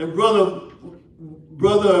 and Brother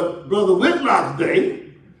Whitlock's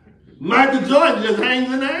day, Michael Jordan just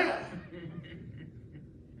hangs in the air.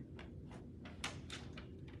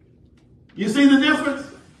 You see the difference?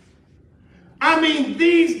 I mean,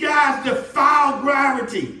 these guys defile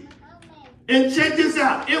gravity. And check this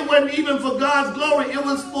out. It wasn't even for God's glory. It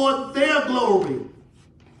was for their glory.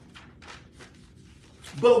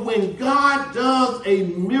 But when God does a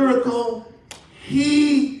miracle,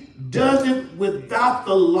 he does it without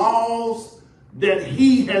the laws that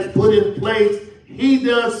he has put in place. He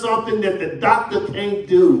does something that the doctor can't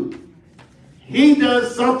do. He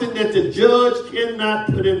does something that the judge cannot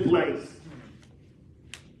put in place.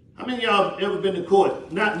 How many of y'all ever been to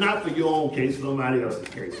court? Not for your own case, somebody else's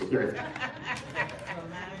case, okay?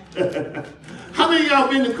 How many of y'all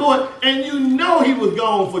been to court and you know he was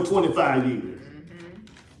gone for 25 years?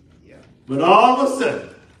 But all of a sudden,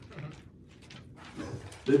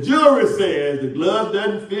 the jury says the glove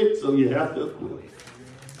doesn't fit, so you have to acquit.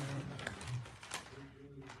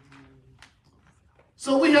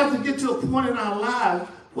 So we have to get to a point in our lives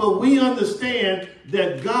where we understand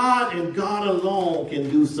that God and God alone can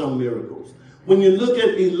do some miracles. When you look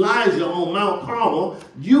at Elijah on Mount Carmel,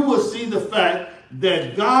 you will see the fact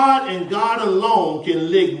that God and God alone can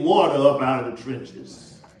lick water up out of the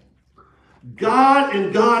trenches. God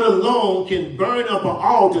and God alone can burn up an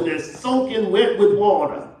altar that's soaking wet with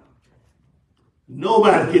water.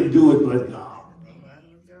 Nobody can do it but God.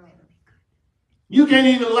 You can't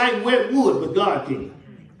even light wet wood, but God can.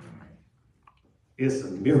 It's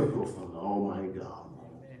a miracle from the Almighty God.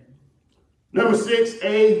 Number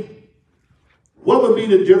 6A, what would be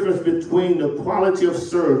the difference between the quality of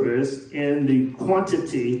service and the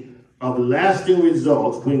quantity of lasting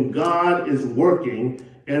results when God is working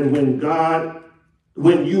and when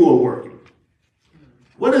you are working?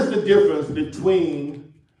 What is the difference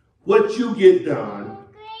between what you get done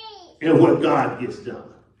and what God gets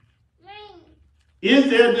done? Is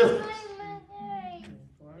there a difference?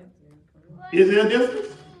 Is there a difference?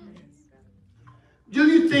 Do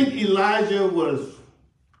you think Elijah was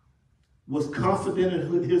confident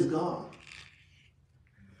in his God?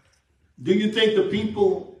 Do you think the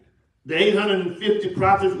people, the 850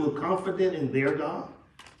 prophets, were confident in their God?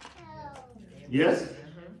 Yes?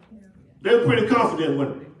 They were pretty confident,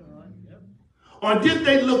 weren't they? Or did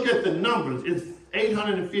they look at the numbers? It's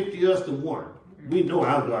 850 us to 1. We know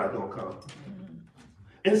our God don't come.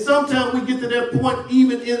 And sometimes we get to that point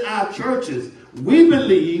even in our churches. We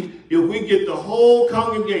believe if we get the whole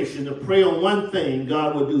congregation to pray on one thing,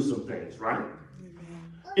 God will do some things, right?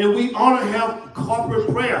 And we ought to have corporate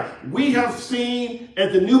prayer. We have seen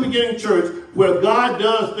at the New Beginning Church where God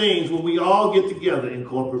does things when we all get together in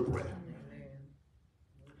corporate prayer.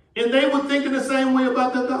 And they were thinking the same way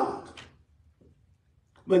about their God.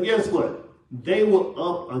 But guess what? They were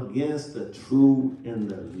up against the true and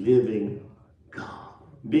the living God.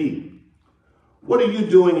 B, what are you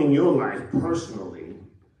doing in your life personally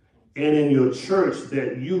and in your church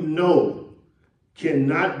that you know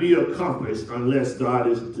cannot be accomplished unless God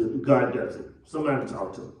does it? Somebody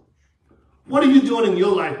talk to me. What are you doing in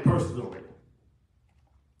your life personally?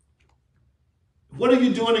 What are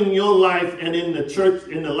you doing in your life and in the church,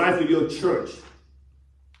 in the life of your church,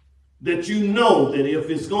 that you know that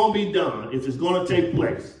if it's going to be done, if it's going to take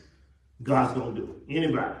place, God's going to do it?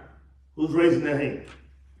 Anybody? Who's raising their hand?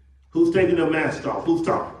 Who's taking their mask off? Who's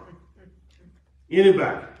talking?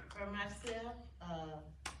 Anybody? For myself,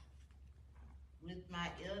 with my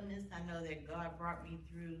illness, I know that God brought me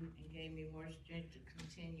through and gave me more strength to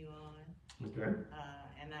continue on. Okay.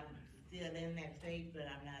 And I'm still in that faith, but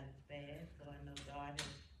I'm not as bad. So I know God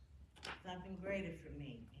has something greater for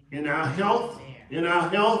me. In our health,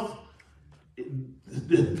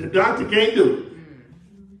 the doctor can't do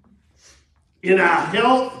it. In our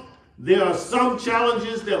health, There are some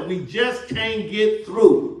challenges that we just can't get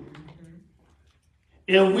through.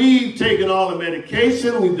 And we've taken all the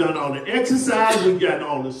medication, we've done all the exercise, we've gotten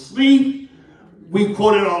all the sleep, we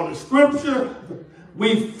quoted all the scripture,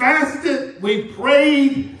 we fasted, we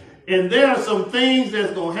prayed, and there are some things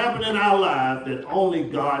that's going to happen in our lives that only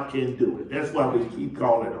God can do it. That's why we keep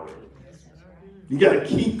calling on Him. You got to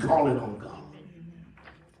keep calling on God.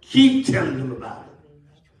 Keep telling Him about it.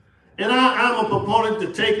 And I'm a proponent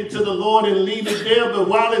to take it to the Lord and leave it there, but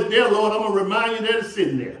while it's there, Lord, I'm going to remind you that it's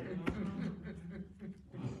sitting there.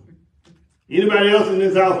 Anybody else in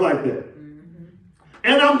this house like that?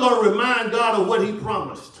 And I'm going to remind God of what He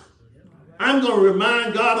promised. I'm going to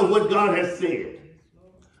remind God of what God has said.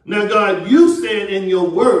 Now, God, you said in your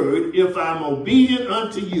word, if I'm obedient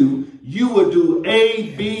unto you, you will do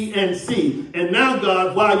A, B, and C. And now,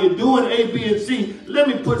 God, while you're doing A, B, and C, let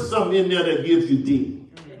me put something in there that gives you D.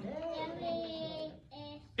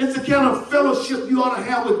 It's the kind of fellowship you ought to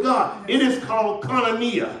have with God. It is called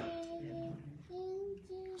koinonia.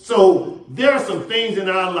 So there are some things in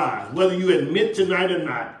our lives, whether you admit tonight or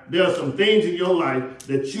not, there are some things in your life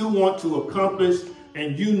that you want to accomplish,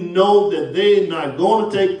 and you know that they're not going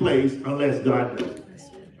to take place unless God does it.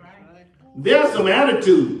 There are some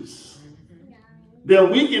attitudes that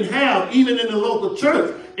we can have even in the local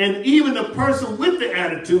church, and even the person with the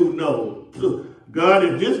attitude knows, God,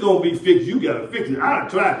 if this is going to be fixed, you got to fix it. I'll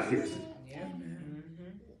try to fix it.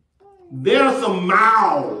 There are some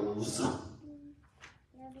mouths.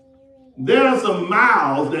 There are some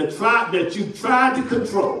mouths that you tried to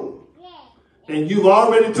control. And you've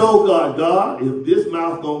already told God, God, if this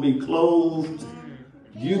mouth's going to be closed,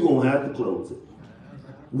 you're going to have to close it.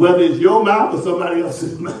 Whether it's your mouth or somebody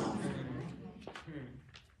else's mouth.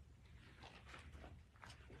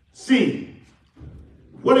 See,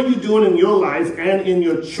 what are you doing in your life and in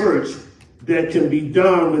your church that can be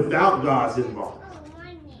done without God's involvement?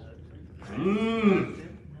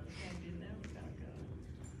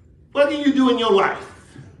 What can you do in your life?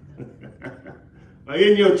 Or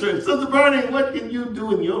in your church? Sister Bernie, what can you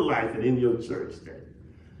do in your life and in your church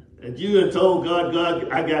that you have told God, God,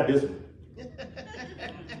 I got this one.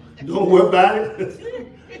 Don't worry about it.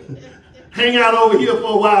 Hang out over here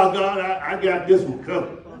for a while, God. I got this one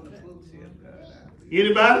covered.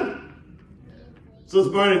 Anybody?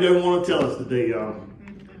 Sister Bernie doesn't want to tell us today, y'all.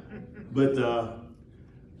 But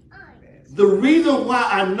the reason why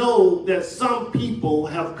I know that some people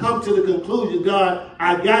have come to the conclusion, God,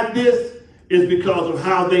 I got this, is because of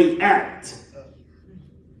how they act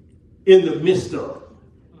in the midst of.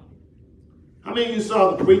 How many of you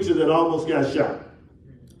saw the preacher that almost got shot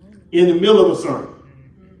in the middle of a sermon?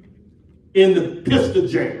 In the Pstr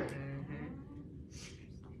jam?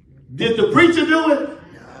 Did the preacher do it?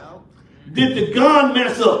 No. Did the gun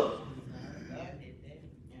mess up?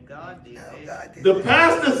 God did. The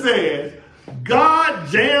pastor says, God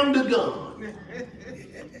jammed the gun.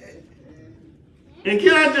 And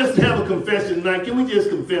can I just have a confession tonight? Can we just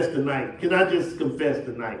confess tonight? Can I just confess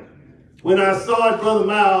tonight? When I saw it, Brother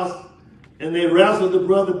Miles, and they wrestled the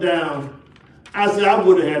brother down, I said, I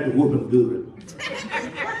would have had to whoop him good.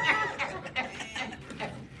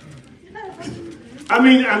 I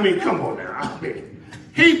mean, come on now.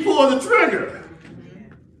 He pulled the trigger.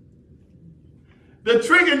 The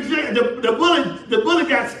trigger, the bullet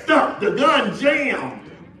got stuck. The gun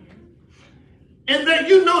jammed. And then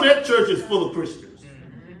you know that church is full of Christians.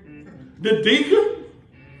 The deacon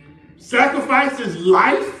sacrificed his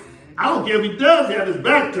life. I don't care if he does have his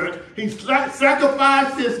back turned. He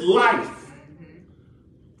sacrificed his life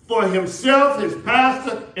for himself, his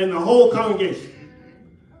pastor, and the whole congregation.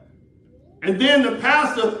 And then the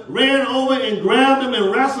pastor ran over and grabbed him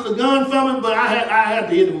and wrestled the gun from him, but I had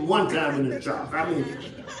to hit him one time in the chops. I mean,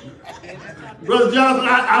 Brother Johnson,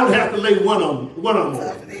 I would have to lay one on him.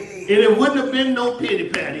 And it wouldn't have been no pity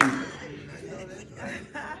pat either.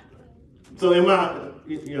 So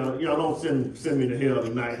y'all don't send me to hell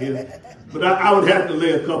tonight here. But I would have to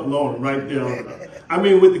lay a couple on him right there. I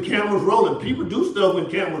mean, with the cameras rolling, people do stuff when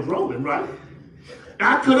cameras rolling, right?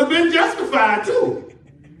 I could have been justified too.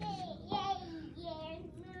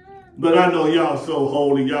 But I know y'all so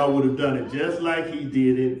holy, y'all would have done it just like he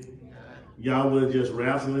did it. Y'all would have just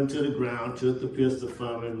wrestled him to the ground, took the pistol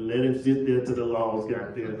from him, let him sit there till the laws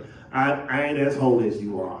got there. I ain't as holy as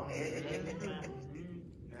you are.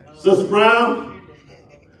 Sister Brown,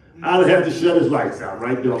 I would have to shut his lights out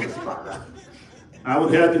right there on the spot. I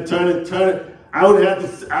would have to turn it.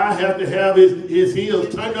 I have to have his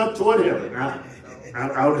heels turned up toward heaven.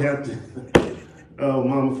 I would have to. Oh,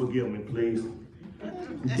 Mama, forgive me, please.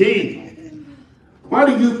 D, why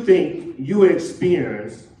do you think you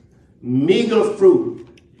experience meager fruit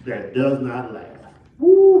that does not laugh.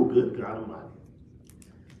 Woo, good God Almighty.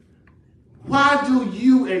 Why do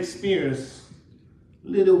you experience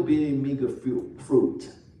little bitty meager fruit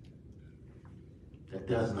that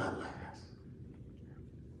does not last?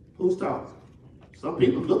 Who's talking? Some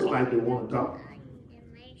people look like they want to talk.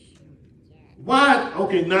 Why?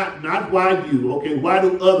 Okay, not why you. Okay, why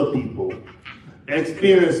do other people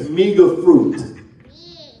experience meager fruit?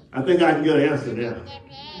 I think I can get an answer there.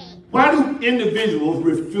 Why do individuals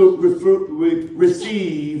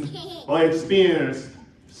receive or experience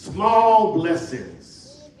small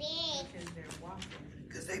blessings?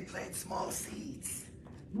 Because they plant small seeds.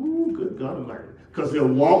 Ooh, good God Almighty. Because their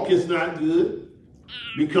walk is not good,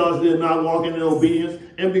 because they're not walking in obedience,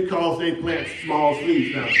 and because they plant small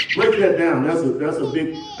seeds. Now, break that down.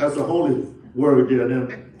 That's a holy word there. Now,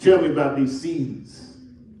 tell me about these seeds.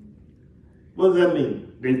 What does that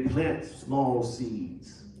mean? They plant small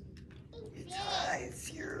seeds.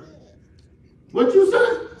 What you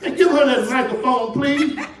said? Hey, give her that microphone,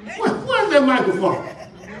 please. Where's that microphone?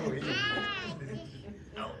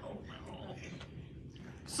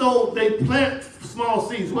 So they plant small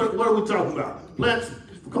seeds. What are we talking about? Plants.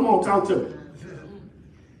 Come on, talk to me.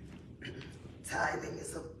 Tithing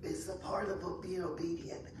is a part of being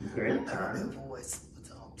obedient. Okay. Voice.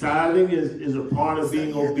 Tithing is a part of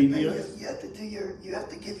being obedient. You have to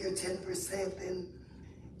give your 10%, and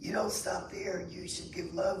you don't stop there. You should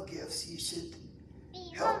give love gifts. You should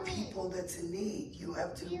help people that's in need. You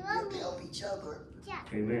have to help each other.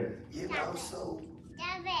 Amen. You know, so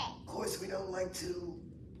of course we don't like to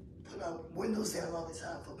put our windows down all the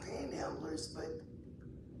time for panhandlers, but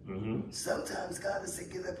sometimes God has said,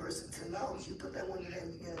 give that person $10. You put that window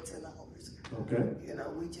down, you get $10. Okay. You know,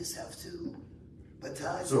 we just have to. But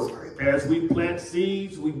tithes so is very important. As we plant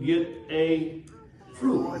seeds, we get a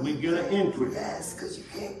fruit. We get an increase. Yes, because you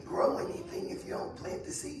can't grow anything if you don't plant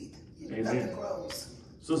the seed. Nothing grows.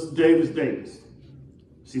 Sister Davis,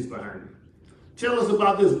 she's behind me. Tell us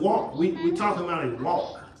about this walk. We talking about a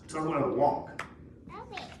walk. Talking about a walk.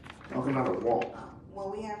 Talking about a walk.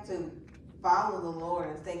 Well, we have to follow the Lord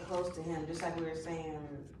and stay close to Him, just like we were saying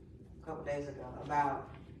a couple days ago about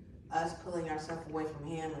us pulling ourselves away from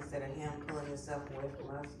Him instead of Him pulling Himself away from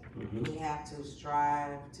us. We have to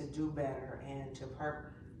strive to do better and to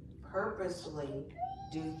purposely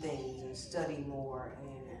do things and study more and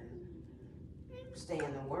stay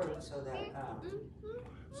in the Word so that.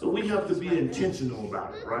 So we have to be intentional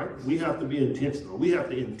about it, right? We have to be intentional. We have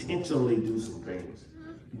to intentionally do some things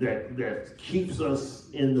that keeps us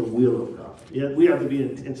in the will of God. Yeah, we have to be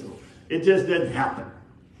intentional. It just doesn't happen.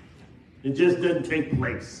 It just doesn't take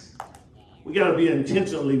place. We got to be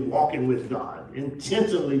intentionally walking with God,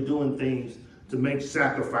 intentionally doing things to make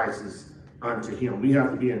sacrifices unto Him. We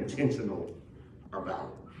have to be intentional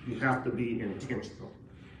about it. You have to be intentional.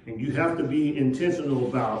 And you have to be intentional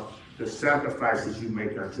about the sacrifices you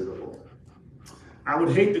make unto the Lord. I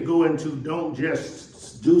would hate to go into don't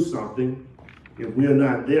just do something if we're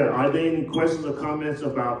not there. Are there any questions or comments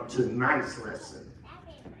about tonight's lesson?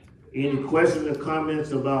 Any questions or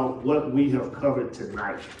comments about what we have covered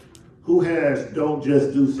tonight? Who has don't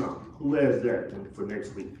just do something? Who has that for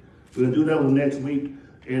next week? We're going to do that one next week.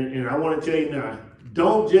 And I want to tell you now,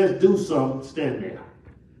 don't just do something, stand there.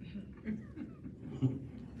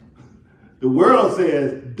 The world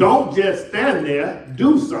says, don't just stand there,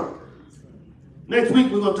 do something. Next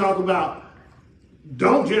week, we're going to talk about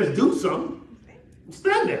don't just do something,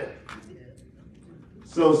 stand there.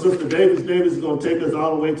 So Sister Davis is going to take us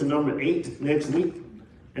all the way to number 8 next week.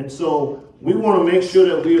 And so we want to make sure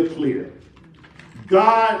that we are clear.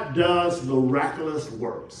 God does miraculous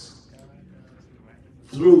works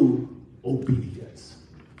through obedience.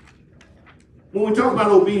 When we talk about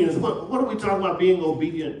obedience, what are we talking about being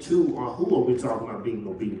obedient to, or who are we talking about being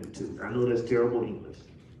obedient to? I know that's terrible English.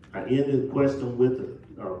 I ended the question with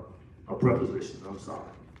a preposition. I'm sorry.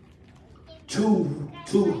 To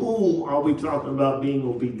whom are we talking about being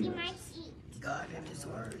obedient? God and His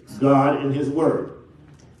Word. God and His Word.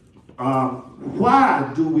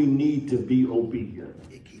 Why do we need to be obedient?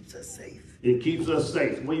 It keeps us safe. It keeps us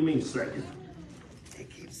safe. What do you mean safe? It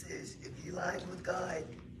keeps us, if you align with God,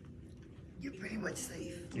 you're pretty much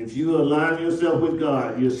safe. If you align yourself with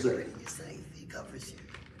God, you're safe. You're safe. He covers you.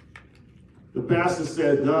 The pastor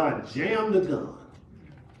said God jammed the gun.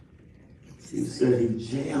 He said he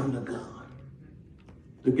jammed the gun.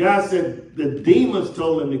 The guy said the demons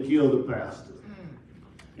told him to kill the pastor.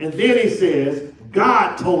 And then he says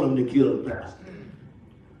God told him to kill the pastor.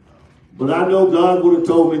 But I know God would have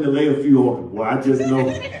told me to lay a few on him. Well, I just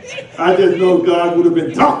know God would have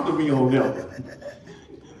been talking to me on that one.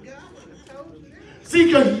 See,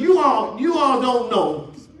 because you all don't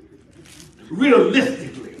know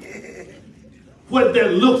realistically what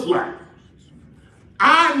that looks like.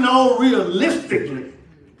 I know realistically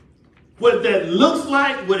what that looks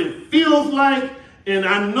like, what it feels like, and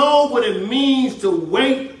I know what it means to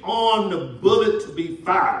wait on the bullet to be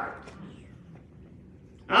fired.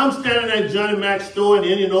 I'm standing at Johnny Mac's store in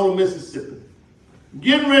Indianola, Mississippi,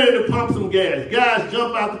 getting ready to pump some gas. Guys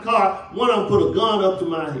jump out the car. One of them put a gun up to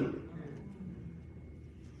my head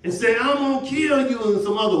and said, "I'm going to kill you," in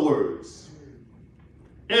some other words.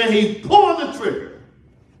 And he pulled the trigger,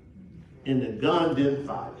 and the gun didn't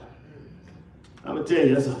fire. I'm going to tell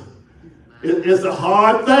you, it's a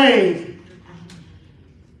hard thing.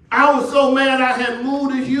 I was so mad I had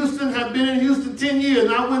moved to Houston, had been in Houston 10 years,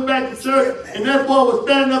 and I went back to church, and that boy was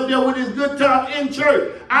standing up there with his guitar in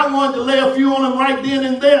church. I wanted to lay a few on him right then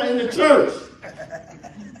and there in the church.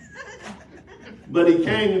 But he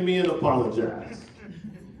came to me and apologized.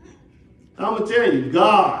 I'm going to tell you,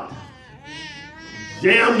 God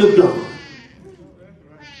jammed the gun.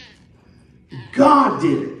 God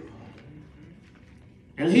did it.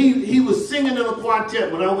 And he was singing in a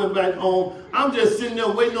quartet when I went back home. I'm just sitting there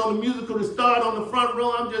waiting on the musical to start on the front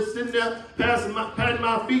row. I'm just sitting there patting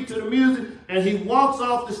my feet to the music. And he walks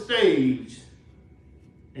off the stage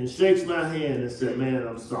and shakes my hand and said, "Man,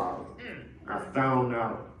 I'm sorry. I found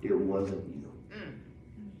out it wasn't you."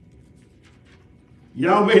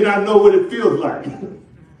 Y'all may not know what it feels like.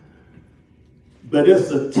 But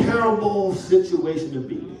it's a terrible situation to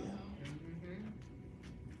be in.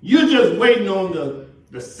 You're just waiting on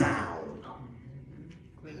the sound.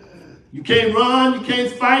 You can't run, you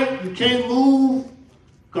can't fight, you can't move,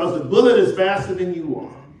 because the bullet is faster than you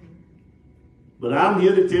are. But I'm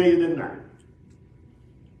here to tell you tonight,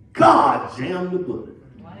 God jammed the bullet.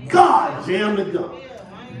 God jammed the gun.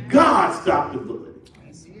 God stopped the bullet.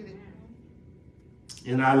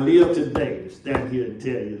 And I live today to stand here and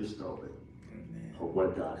tell you the story of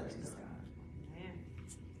what God has done.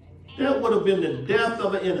 That would have been the death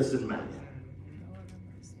of an innocent man.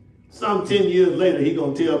 Some 10 years later, he's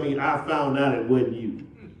going to tell me, "I found out it wasn't you."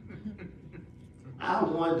 I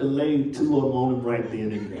wanted to lay two of them on him right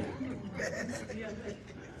then and there.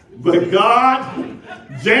 But God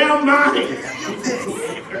jammed my hand.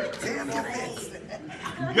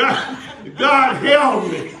 God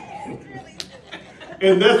held me.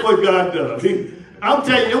 And that's what God does. I'm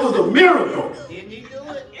telling you, it was a miracle. Didn't he do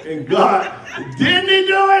it? And God, didn't he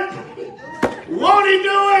do it? Won't he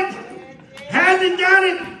do it? Has he done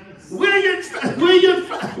it? Will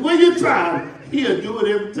you try? He'll do it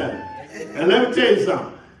every time. And let me tell you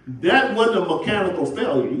something. That wasn't a mechanical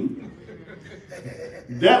failure either.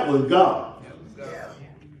 That was God.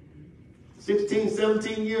 16,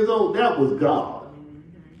 17 years old, that was God.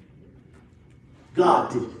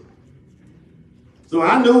 God did it. So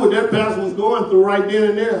I knew what that pastor was going through right then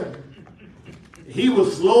and there. He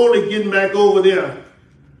was slowly getting back over there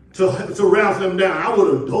to wrestle him down. I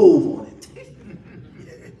would have dove on it.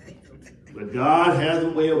 But God has a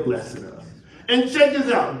way of blessing us. And check this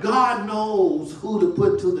out. God knows who to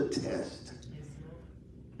put to the test.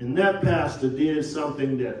 And that pastor did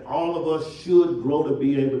something that all of us should grow to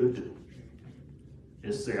be able to do.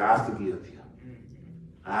 And say, "I forgive you.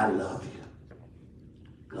 I love you.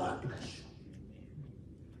 God bless you."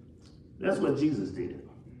 That's what Jesus did.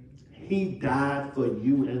 He died for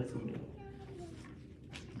you and for me.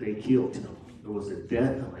 They killed him. It was the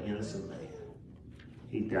death of an innocent man.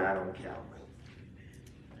 He died on Calvary.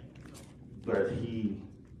 But he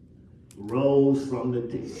rose from the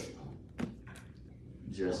dead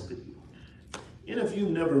just for you. And if you've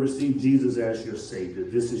never received Jesus as your Savior,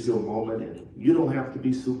 this is your moment, and you don't have to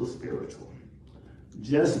be super spiritual.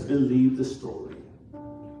 Just believe the story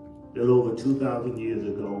that over 2,000 years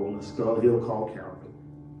ago on a skull hill called Calvary,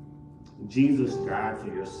 Jesus died for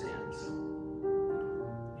your sins.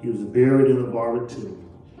 He was buried in a borrowed tomb.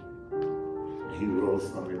 He rose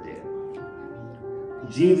from the dead.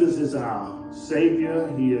 Jesus is our Savior.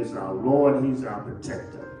 He is our Lord. He's our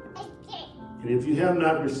protector. And if you have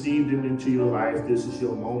not received him into your life, this is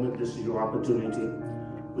your moment. This is your opportunity.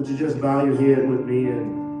 Would you just bow your head with me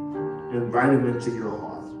and invite him into your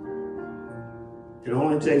heart? It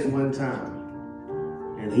only takes one time,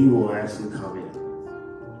 and he will actually come in.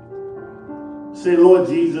 Say, "Lord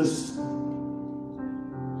Jesus,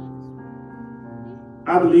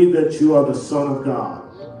 I believe that you are the Son of God.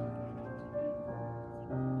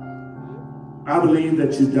 I believe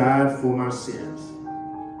that you died for my sins.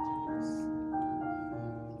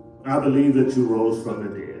 I believe that you rose from the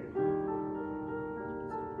dead.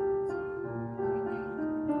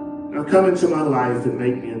 Now come into my life and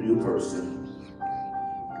make me a new person.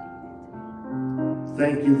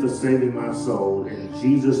 thank you for saving my soul. In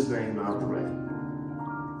Jesus' name I pray.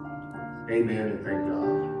 Amen and thank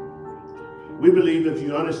God. We believe if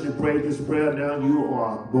you honestly prayed this prayer now, you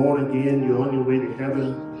are born again. You're on your way to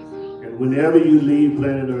heaven. And whenever you leave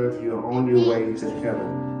planet Earth, you're on your way to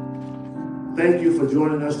heaven. Thank you for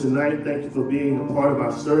joining us tonight. Thank you for being a part of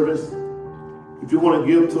our service. If you want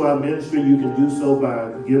to give to our ministry, you can do so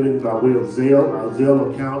by giving by way of Zelle. Our Zelle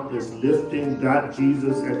account is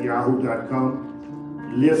Lifting.Jesus@yahoo.com.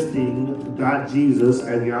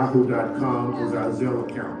 Lifting.Jesus@yahoo.com is our Zelle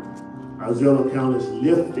account. Our Zelle account is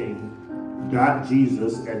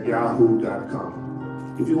Lifting.Jesus@yahoo.com.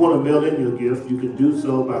 If you want to mail in your gift, you can do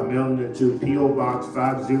so by mailing it to P.O. Box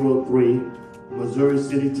 503, Missouri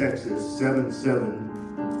City, Texas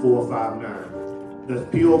 77459. That's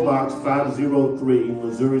P.O. Box 503,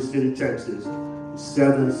 Missouri City, Texas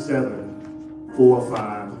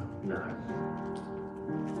 77459.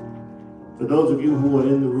 For those of you who are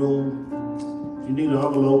in the room, if you need an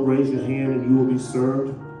envelope, raise your hand and you will be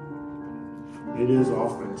served. It is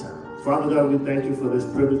offering time. Father God, we thank you for this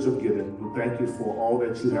privilege of giving. We thank you for all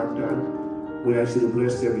that you have done. We ask you to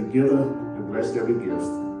bless every giver and bless every gift.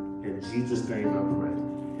 In Jesus' name I pray.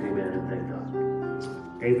 Amen and thank God.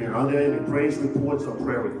 Amen. Are there any praise reports or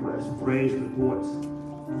prayer requests? Praise reports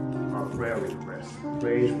or prayer requests?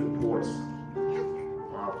 Praise reports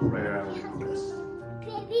or prayer requests?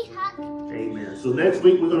 Amen. So next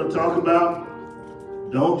week we're going to talk about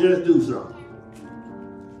don't just do something.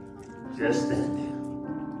 Just stand there.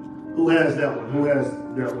 Who has that one? Who has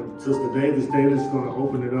that one? Sister Davis. Davis is going to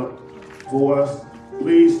open it up for us.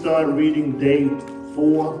 Please start reading day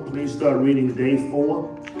 4. Please start reading day 4.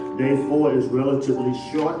 Day 4 is relatively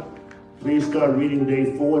short. Please start reading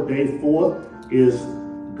day 4. Day 4 is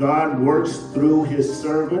God works through his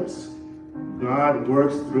servants. God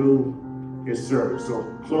works through his servants. So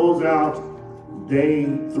close out day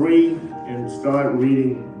 3 and start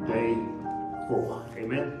reading day 4.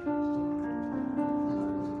 Amen.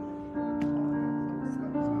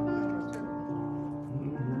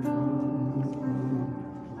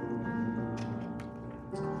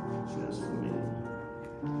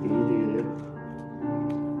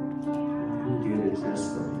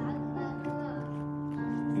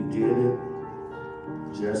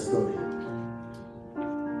 Just for me.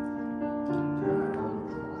 Died on the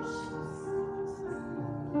cross.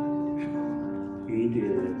 He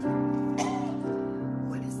did it.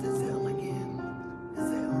 What is the Zelle again? The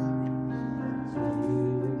Zelle.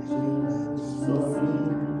 Just for me.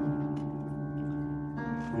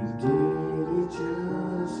 He did it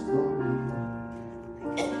just for me.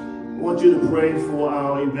 I want you to pray for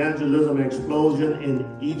our evangelism explosion in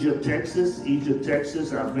Egypt, Texas. Egypt,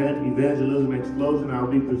 Texas, our evangelism explosion. I'll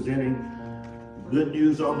be presenting Good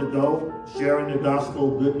News on the Go, sharing the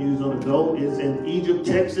gospel. Good News on the Go is in Egypt,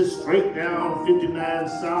 Texas, straight down 59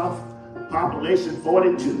 South, population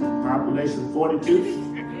 42. Population 42.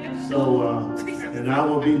 So, and I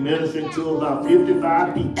will be ministering to about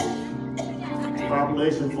 55 people.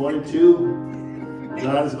 Population 42.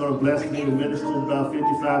 God is going to bless me to minister to about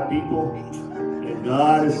 55 people. And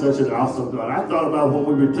God is such an awesome God. I thought about when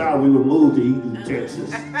we retire, we would move to Egypt, Texas.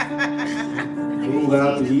 Move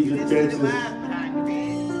out to Egypt, Texas. I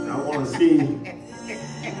want to see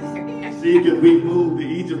could we move to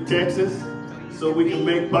Egypt, Texas so we can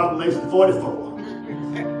make population 44.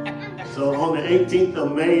 So on the 18th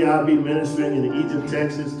of May, I'll be ministering in Egypt,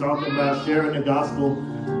 Texas, talking about sharing the gospel.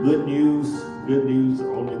 Good news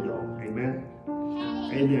on the go. Amen.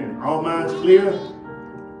 Amen. All minds clear?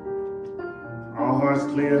 All hearts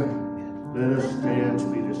clear? Let us stand to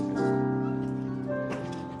be dismissed.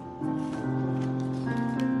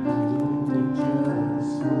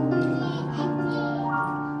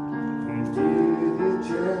 He did it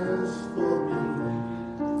just for me.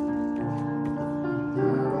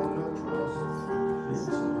 Died on the cross. It's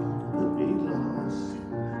would be lost.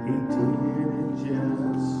 He did it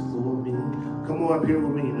just for me. Come on up here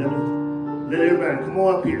with me. Let everybody, come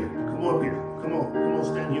on up here. Come on up here. Come on,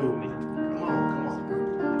 stand here with me. Come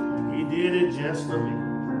on. He did it just for me.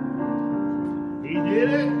 He did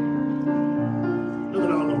it. Look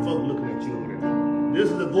at all them folks looking at you over there. This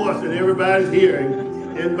is the voice that everybody's hearing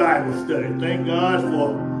in Bible study. Thank God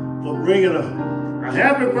for bringing a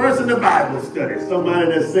happy person to Bible study.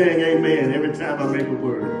 Somebody that's saying amen every time I make a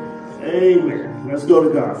word. Amen. Let's go to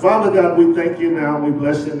God. Father God, we thank you now. We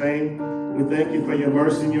bless your name. We thank you for your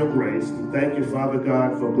mercy and your grace. We thank you, Father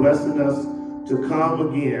God, for blessing us to come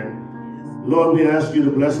again. Lord, we ask you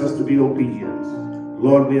to bless us to be obedient.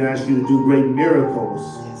 Lord, we ask you to do great miracles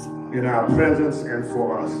in our presence and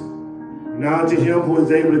for us. Now to him who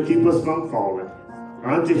is able to keep us from falling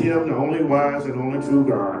Unto him, the only wise and only true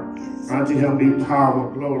God. Unto him be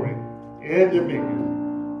power, glory, and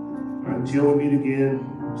dominion. Until we meet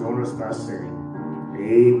again, join us by saying,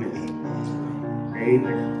 Amen.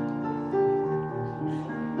 Amen.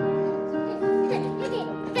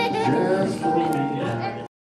 Just for me.